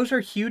 But those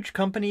are huge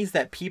companies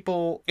that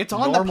people, it's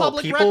on the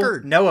public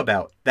record, know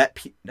about.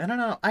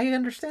 No. I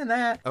understand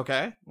that.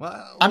 Okay.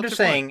 Well, I'm just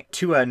saying,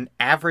 to an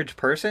average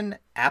person,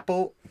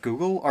 Apple,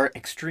 Google are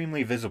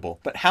extremely visible.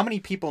 But how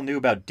many people knew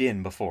about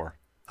DIN before?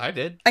 I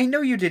did. I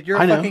know you did.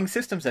 You're a fucking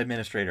systems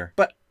administrator.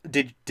 But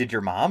did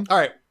your mom? All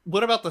right.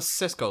 What about the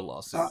Cisco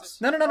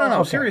lawsuits? No.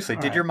 Okay. Seriously,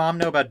 did your mom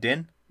know about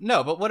DIN?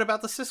 No, but what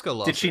about the Cisco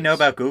lawsuits? Did she know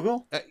about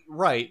Google?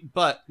 Right,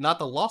 but not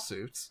the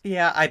lawsuits.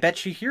 Yeah, I bet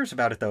she hears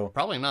about it, though.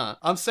 Probably not.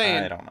 I'm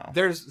saying, I don't know.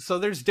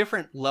 There's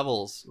different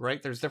levels,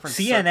 right? There's different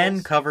CNN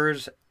circles.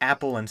 covers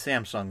Apple and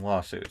Samsung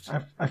lawsuits.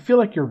 I feel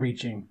like you're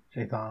reaching,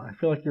 Jathan. I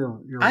feel like you're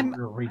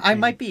reaching. I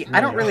might be.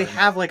 I don't really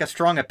have like a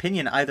strong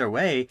opinion either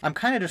way. I'm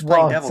kind of just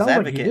playing devil's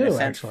advocate in a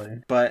sense.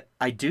 Actually. But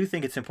I do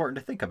think it's important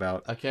to think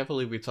about. I can't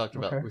believe we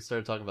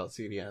started talking about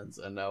CD Ends,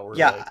 and now we're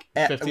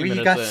 15 we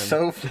minutes got in.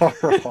 So far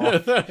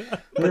off.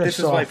 But this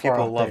is why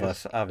people love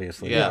us,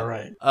 obviously. Yeah,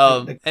 right.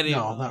 No,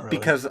 not really.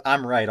 Because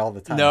I'm right all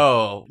the time.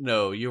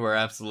 No, you are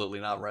absolutely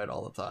not right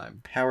all the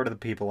time. Power to the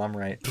people, I'm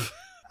right.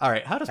 All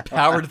right, how does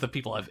power to the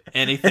people have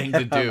anything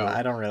to do?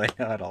 I don't really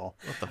know at all.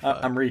 What the fuck?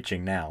 I'm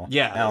reaching now.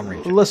 Yeah. Now I'm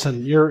reaching.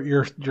 Listen,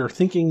 you're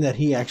thinking that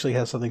he actually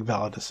has something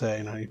valid to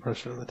say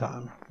 90% of the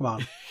time. Come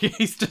on.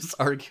 He's just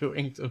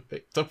arguing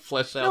to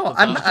flesh out. No,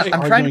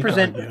 I'm trying to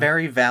present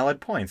very valid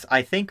points.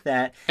 I think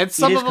that and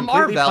some of them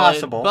are valid,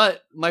 possible.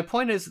 But my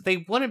point is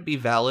they wouldn't be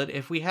valid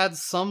if we had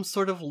some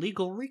sort of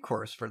legal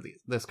recourse for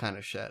this kind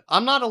of shit.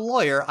 I'm not a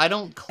lawyer. I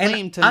don't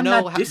claim to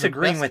know how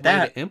disagreeing the with best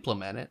way that. to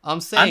implement it. I'm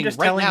saying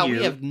right now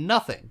we have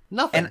nothing.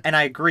 Nothing. And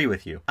I agree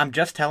with you. I'm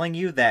just telling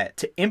you that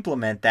to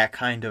implement that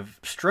kind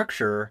of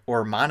structure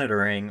or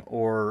monitoring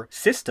or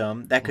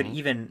system that could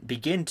even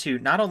begin to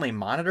not only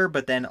monitor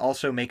but then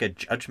also make a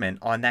judgment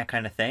on that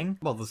kind of thing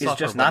the is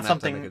just not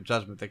something. Make a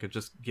judgment. They could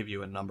just give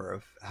you a number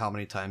of how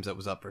many times it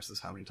was up versus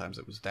how many times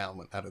it was down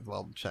out of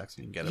all the checks,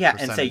 and you can get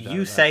a and say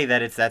you say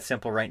that it's that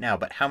simple right now,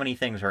 but how many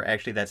things are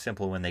actually that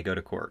simple when they go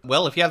to court?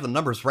 Well, if you have the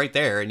numbers right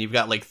there and you've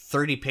got like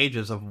 30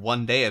 pages of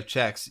one day of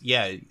checks,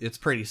 yeah, it's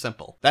pretty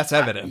simple. That's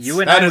evidence. You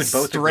and that I is would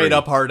both straight agree.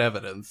 Up hard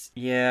evidence.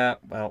 Yeah,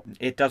 well,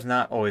 it does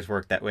not always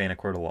work that way in a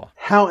court of law.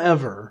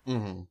 However,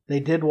 they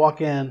did walk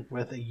in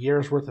with a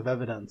year's worth of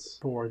evidence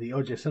for the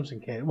O.J.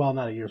 Simpson case. Well,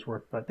 not a year's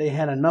worth, but they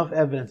had enough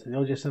evidence in the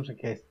O.J. Simpson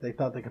case that they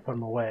thought they could put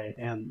him away,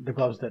 and the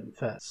gloves didn't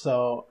fit.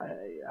 So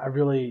I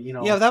really,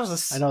 yeah, that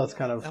was I know it's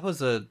kind of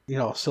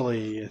a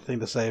silly thing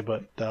to say,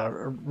 but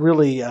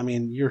really, I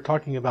mean, you're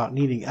talking about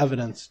needing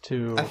evidence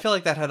to. I feel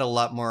like that had a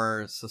lot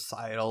more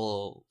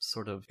societal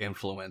sort of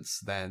influence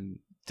than.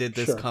 Did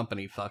this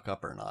company fuck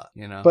up or not,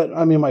 you know? But,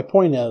 I mean, my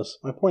point is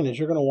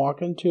you're going to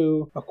walk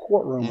into a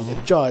courtroom with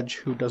a judge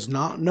who does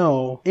not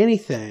know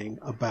anything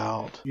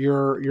about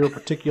your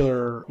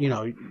particular,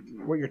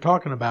 what you're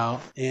talking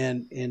about,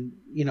 and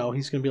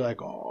he's going to be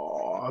like,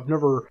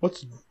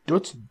 what's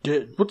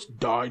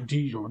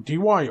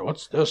DY?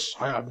 What's this?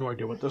 I have no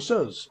idea what this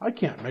is. I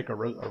can't make a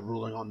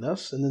ruling on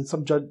this. And then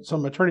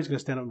some attorney's going to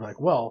stand up and be like,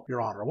 well,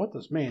 Your Honor, what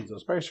this means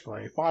is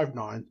basically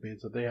 5/9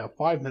 means that they have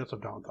 5 minutes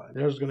of downtime.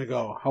 They're just going to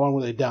go, how long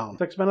were they down?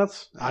 6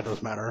 minutes? That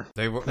doesn't matter.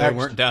 They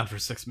weren't down for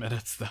 6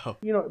 minutes though.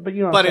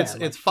 But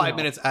it's 5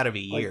 minutes out of a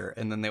year,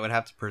 and then they would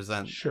have to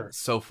present. Sure.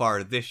 So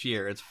far this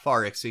year, it's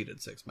far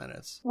exceeded 6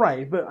 minutes.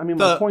 Right, but I mean,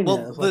 my point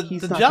is,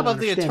 he's the not job gonna of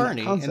the understand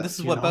attorney, that concept, and this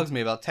is what bugs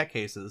me about tech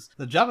cases.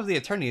 The job of the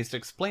attorney is to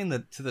explain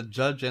to the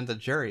judge and the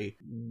jury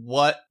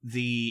what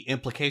the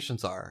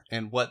implications are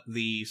and what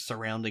the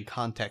surrounding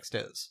context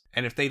is.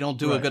 And if they don't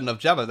do a good enough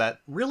job of that,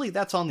 really,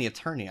 that's on the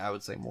attorney, I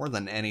would say, more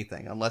than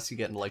anything, unless you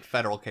get into like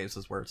federal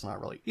cases where it's not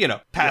really,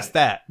 past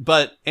that.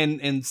 But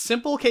in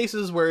simple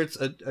cases where it's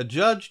a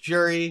judge,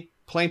 jury,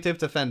 plaintiff,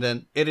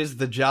 defendant, it is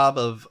the job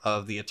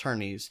of the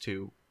attorneys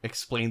to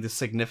explain the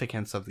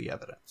significance of the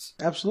evidence.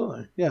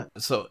 Absolutely, yeah.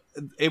 So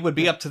it would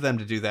be up to them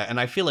to do that, and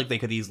I feel like they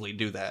could easily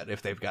do that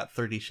if they've got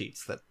 30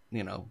 sheets that,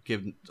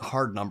 give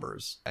hard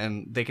numbers,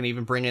 and they can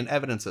even bring in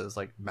evidences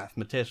like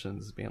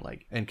mathematicians being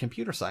like, and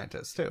computer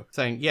scientists too,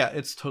 saying, yeah,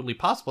 it's totally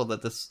possible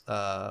that this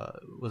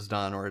was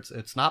done, or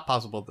it's not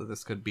possible that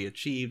this could be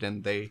achieved,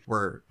 and they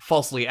were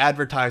falsely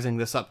advertising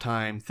this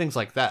uptime, things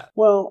like that.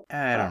 Well,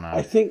 I don't know.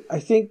 I think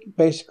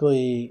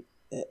basically,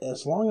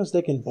 as long as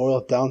they can boil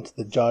it down to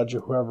the judge or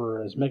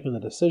whoever is making the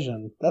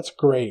decision, that's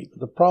great.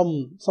 The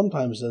problem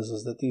sometimes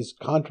is that these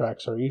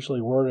contracts are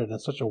usually worded in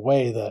such a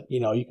way that,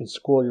 you can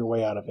squirrel your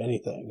way out of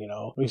anything,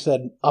 We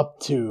said up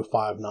to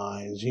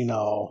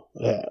 5/9,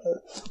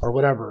 or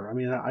whatever. I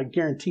mean, I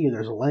guarantee you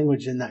there's a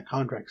language in that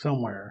contract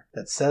somewhere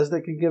that says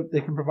they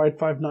can provide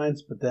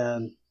 5/9, but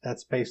then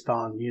that's based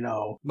on,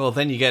 Well,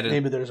 then you get it.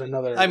 Maybe there's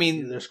another. I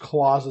mean, there's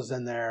clauses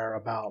in there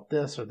about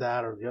this or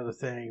that or the other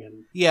thing,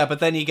 and yeah, but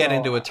then you get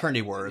into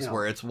attorney wars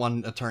where it's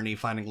one attorney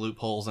finding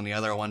loopholes and the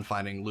other one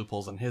finding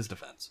loopholes in his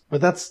defense.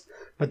 But that's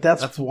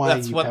why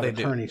you what have they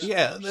attorneys. do.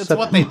 Yeah, that's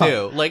what they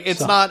do. Like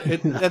it's not.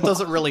 It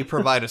doesn't really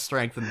provide a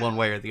strength in one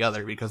way or the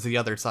other because the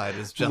other side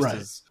is just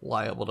as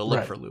liable to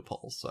look for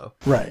loopholes. So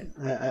right.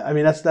 I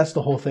mean that's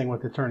the whole thing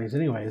with attorneys.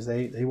 Anyways,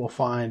 they will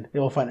find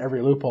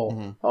every loophole.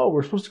 Mm-hmm. Oh,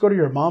 we're supposed to go to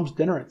your mom's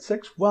dinner at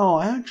 6. Well,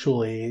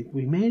 actually,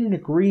 we made an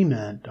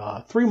agreement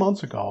 3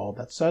 months ago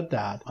that said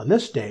that on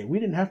this date we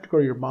didn't have to go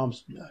to your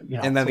mom's.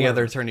 And then the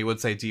other attorney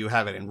would say, "Do you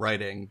have it in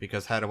writing?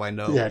 Because how do I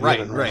know?" Yeah,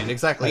 right,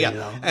 exactly.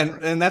 Yeah,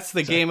 and that's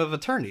the game of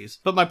attorneys.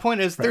 But my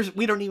point is,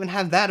 we don't even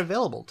have that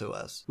available to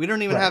us. We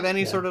don't even have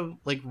any sort of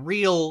like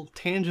real,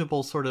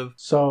 tangible sort of.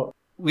 So.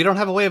 We don't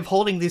have a way of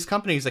holding these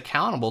companies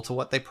accountable to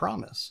what they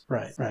promise.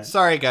 Right.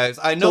 Sorry, guys.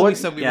 I know we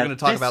said we were going to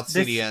talk about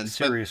Seedy Ends.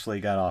 Seriously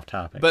got off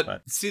topic.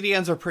 But Seedy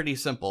Ends are pretty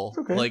simple.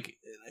 Okay. Like,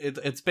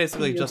 it's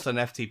basically just an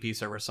FTP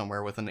server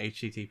somewhere with an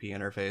HTTP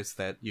interface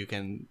that you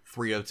can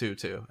 302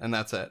 to. And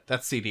that's it.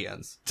 That's Seedy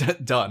Ends.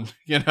 Done.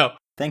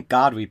 Thank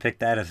God we picked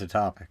that as a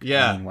topic.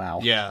 Yeah. I mean, wow.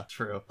 Yeah,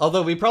 true.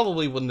 Although we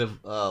probably wouldn't have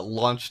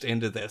launched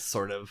into this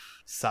sort of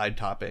side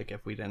topic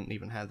if we didn't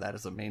even have that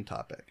as a main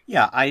topic.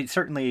 Yeah, I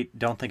certainly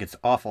don't think it's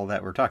awful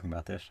that we're talking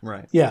about this.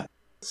 Right. Yeah.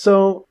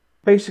 So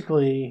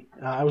basically,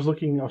 I was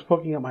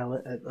poking at my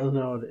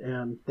node,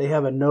 and they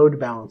have a node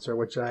balancer,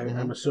 which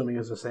I'm assuming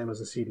is the same as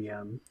a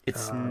CDN.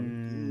 It's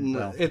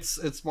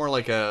more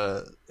like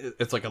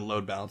it's like a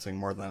load balancing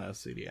more than a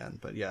CDN,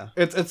 but yeah,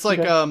 it's like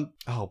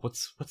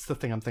what's the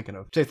thing I'm thinking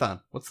of?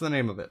 Jathan, what's the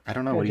name of it? I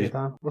don't know.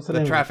 Jathan, what's the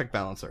name? name? The traffic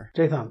balancer.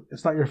 Jathan,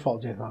 it's not your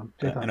fault, Jathan.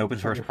 An open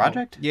source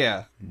project?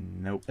 Yeah.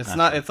 Nope. It's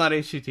not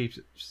HTTP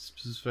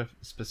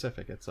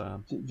specific. It's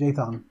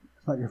Jathan.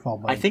 It's not your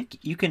fault, buddy. I think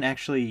you can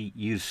actually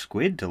use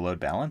Squid to load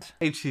balance.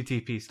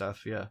 HTTP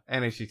stuff, yeah.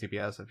 And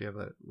HTTPS if you have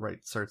the right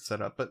search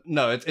set up. But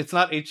no, it's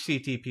not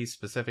HTTP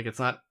specific. It's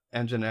not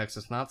Nginx.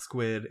 It's not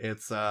Squid.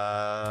 It's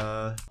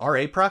RA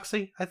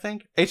proxy, I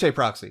think. HA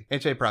proxy.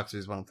 HA proxy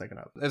is what I'm thinking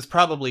of. It's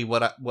probably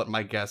what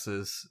my guess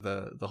is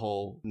the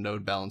whole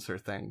node balancer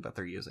thing that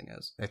they're using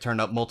is. They turn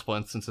up multiple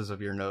instances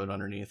of your node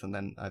underneath and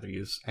then either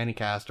use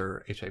Anycast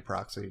or HA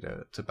proxy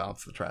to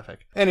balance the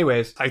traffic.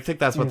 Anyways, I think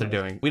that's what they're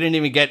doing. We didn't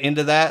even get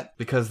into that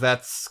because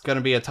that's going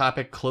to be a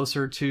topic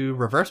closer to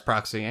reverse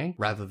proxying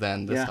rather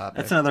than this topic.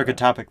 That's another good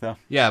topic though.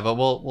 Yeah, but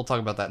we'll talk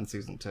about that in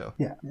season 2.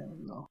 Yeah.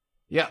 No.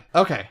 Yeah.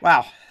 Okay.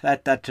 Wow.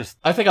 That just.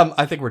 I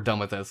think we're done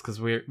with this because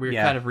we're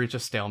kind of reached a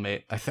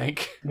stalemate. I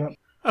think. Yep.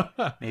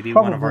 Maybe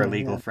one of our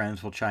legal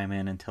friends will chime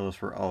in and tell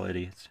us we're all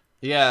idiots.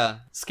 Yeah,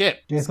 Skip,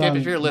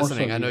 if you're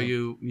listening, so I know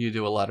you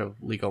do a lot of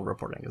legal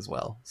reporting as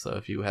well. So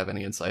if you have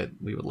any insight,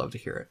 we would love to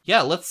hear it.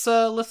 Yeah, let's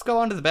go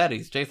on to the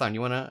baddies.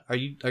 Jathan,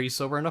 are you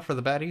sober enough for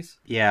the baddies?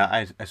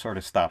 Yeah, I sort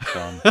of stopped,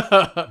 so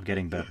I'm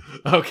getting better.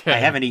 Okay. I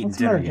haven't eaten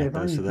dinner yet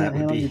though, so that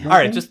would be. All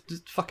right, just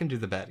fucking do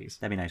the baddies.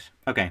 That'd be nice.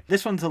 Okay,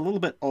 this one's a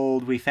little bit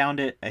old. We found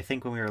it, I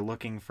think, when we were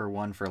looking for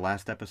one for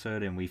last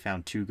episode, and we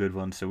found 2 good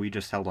ones, so we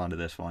just held on to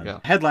this one.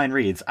 Yeah. Headline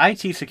reads: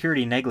 IT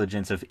security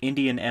negligence of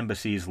Indian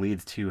embassies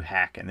leads to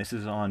hack, and this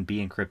This is on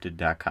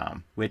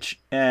BeEncrypted.com, which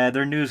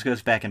their news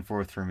goes back and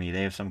forth for me.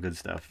 They have some good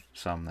stuff,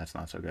 some that's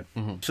not so good.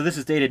 Mm-hmm. So this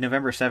is dated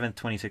November 7th,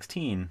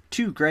 2016.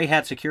 Two gray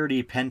hat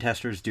security pen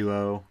testers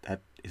duo,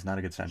 that is not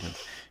a good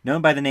sentence,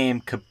 known by the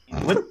name Kapusky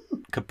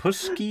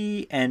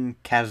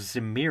and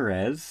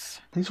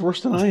Kazimierz. He's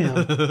worse than I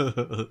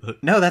am.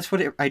 No, that's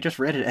what I just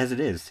read it as it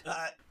is.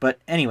 But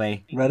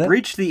anyway,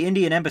 breached the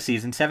Indian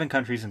embassies in 7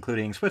 countries,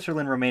 including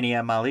Switzerland,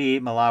 Romania,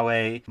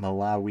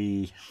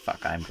 Malawi,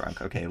 fuck, I'm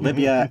drunk. Okay,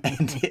 Libya,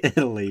 and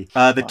Italy.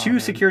 The two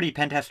security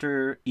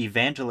pentester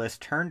evangelists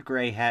turned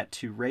gray hat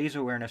to raise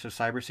awareness of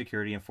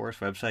cybersecurity and force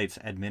websites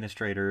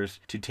administrators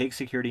to take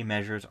security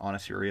measures on a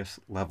serious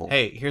level.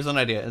 Hey, here's an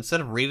idea. Instead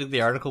of reading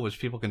the article, which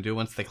people can do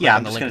once they click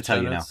on the link, I'm just going to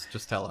tell you now.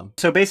 Just tell them.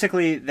 So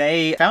basically,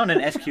 they found an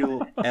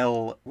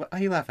SQL. What are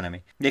you laughing at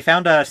me? They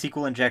found a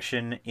SQL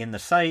injection in the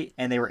site,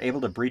 and they were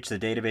able to breach the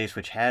database,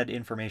 which had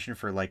information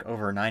for like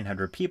over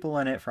 900 people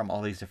in it from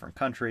all these different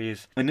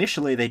countries.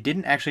 Initially, they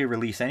didn't actually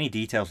release any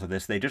details of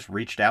this. They just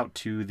reached out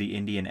to the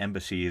Indian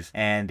embassies,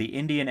 and the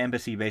Indian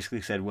embassy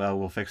basically said, well,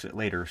 we'll fix it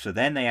later. So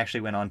then they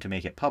actually went on to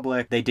make it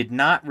public. They did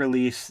not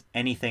release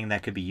anything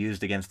that could be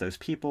used against those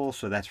people,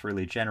 so that's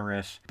really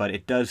generous. But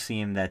it does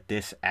seem that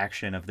this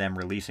action of them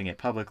releasing it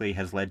publicly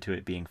has led to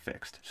it being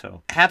fixed.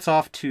 So hats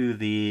off to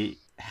the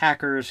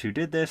hackers who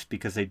did this,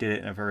 because they did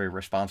it in a very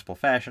responsible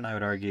fashion, I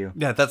would argue.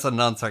 Yeah, that's a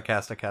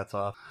non-sarcastic hats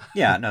off.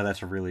 Yeah, no,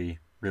 that's a really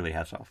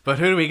hats off. But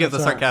who do we give the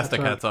sarcastic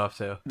hats off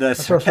to? The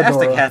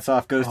sarcastic hats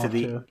off goes to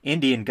the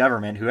Indian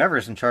government.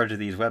 Whoever's in charge of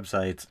these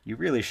websites, you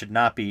really should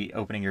not be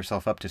opening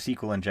yourself up to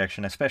SQL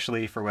injection,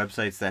 especially for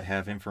websites that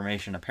have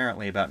information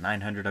apparently about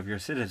 900 of your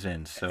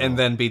citizens. So, and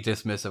then be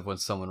dismissive when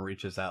someone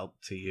reaches out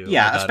to you.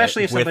 Yeah,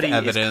 especially if somebody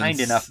is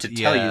kind enough to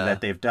tell you that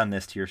they've done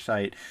this to your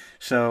site.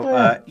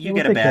 So you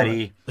get a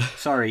baddie.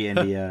 Sorry,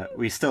 India.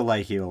 We still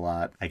like you a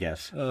lot, I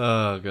guess.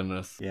 Oh,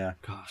 goodness. Yeah.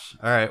 Gosh.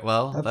 All right,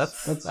 well,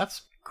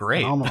 that's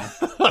great. I'm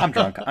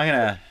drunk. I'm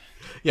gonna.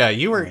 Yeah,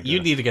 you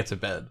need to get to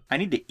bed. I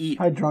need to eat.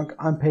 Hi, drunk.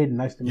 I'm paid.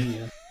 Nice to meet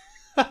you.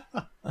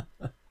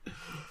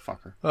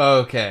 Fucker.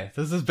 Okay,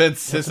 this has been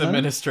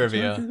Sysadmin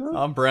Trivia.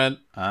 I'm Brent.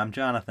 I'm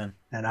Jonathan.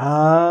 And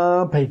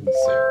I'm Peyton.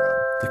 Sarah.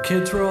 The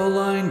kids were all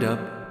lined up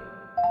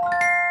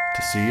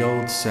to see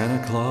old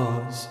Santa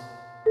Claus,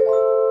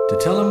 to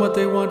tell him what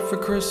they want for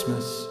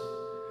Christmas,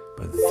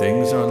 but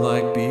things aren't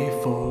like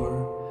before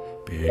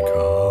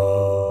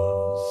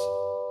because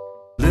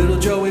little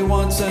Joey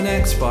wants an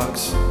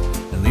Xbox,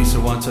 and Lisa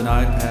wants an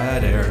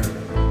iPad Air.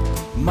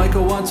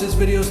 Michael wants his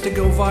videos to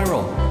go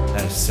viral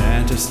as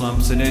Santa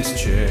slumps in his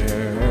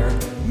chair.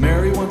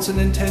 Mary wants a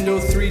Nintendo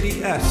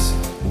 3DS,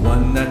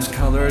 one that's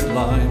colored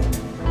lime.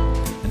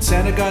 And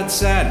Santa got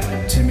sad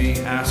when Timmy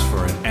asked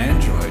for an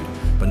Android,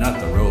 but not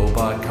the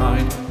robot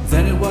kind.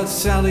 Then it was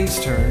Sally's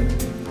turn,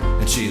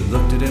 and she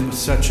looked at him with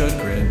such a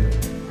grin.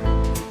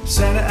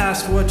 Santa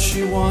asked what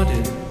she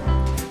wanted,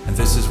 and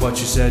this is what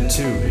she said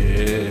to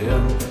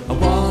him. I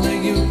want a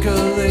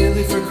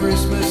ukulele for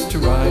Christmas to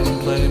write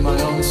and play my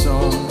own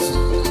songs.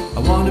 I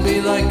want to be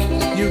like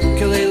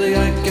ukulele,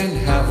 I can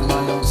have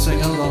my own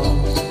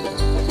sing-along.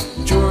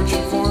 George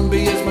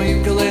Formby is my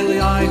ukulele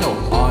idol,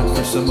 odd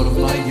for someone of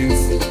my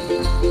youth.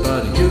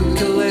 But a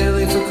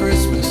ukulele for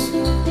Christmas,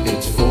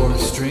 it's 4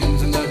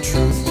 strings and the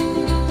truth.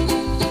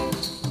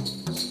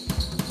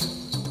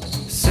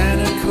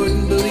 Santa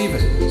couldn't believe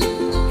it.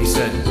 He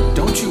said,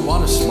 don't you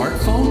want a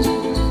smartphone?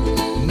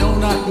 No,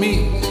 not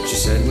me, she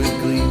said with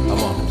glee. I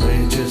want to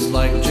play just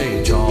like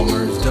J.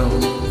 Chalmers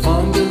don't.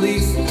 Fun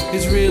Belief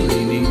is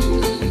really neat,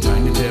 and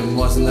Tiny Tim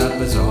wasn't that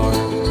bizarre.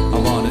 I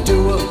want to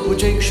do it with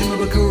Jake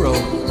Shimabukuro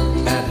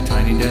at a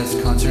Tiny Desk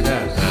concert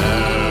at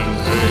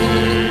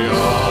NPR.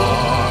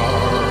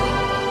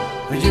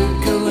 A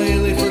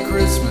ukulele for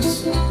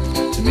Christmas,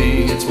 to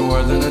me it's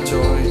more than a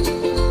toy.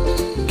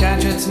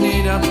 Gadgets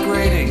need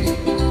upgrading,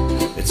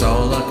 it's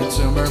all a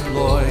consumer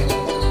ploy.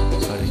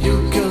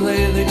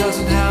 Ukulele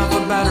doesn't have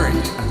a battery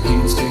and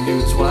needs to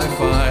use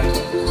Wi-Fi.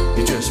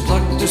 You just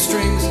pluck the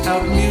strings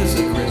out,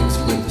 music rings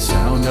with the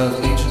sound of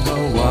ancient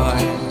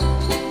Hawaii.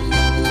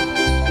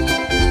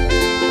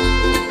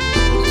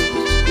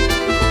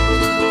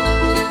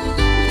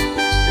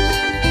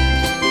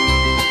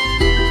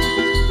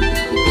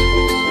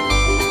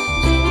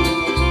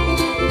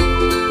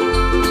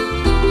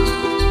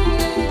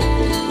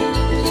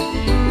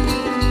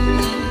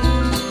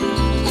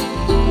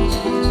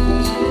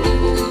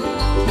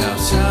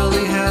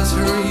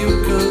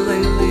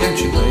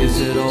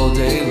 It all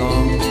day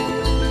long,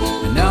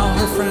 and now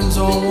her friends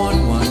all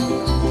want one,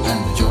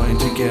 and they join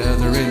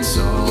together in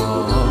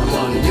song. I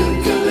want a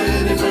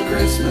ukulele for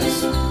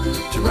Christmas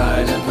to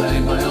write and play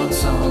my own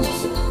songs.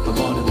 I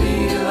want to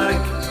be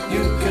like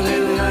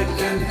ukulele, I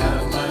can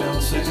have my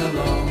own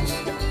sing-alongs.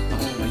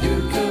 A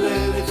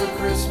ukulele for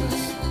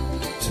Christmas,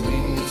 to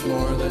me it's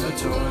more than a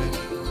toy,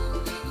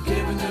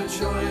 given the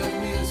joy of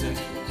music.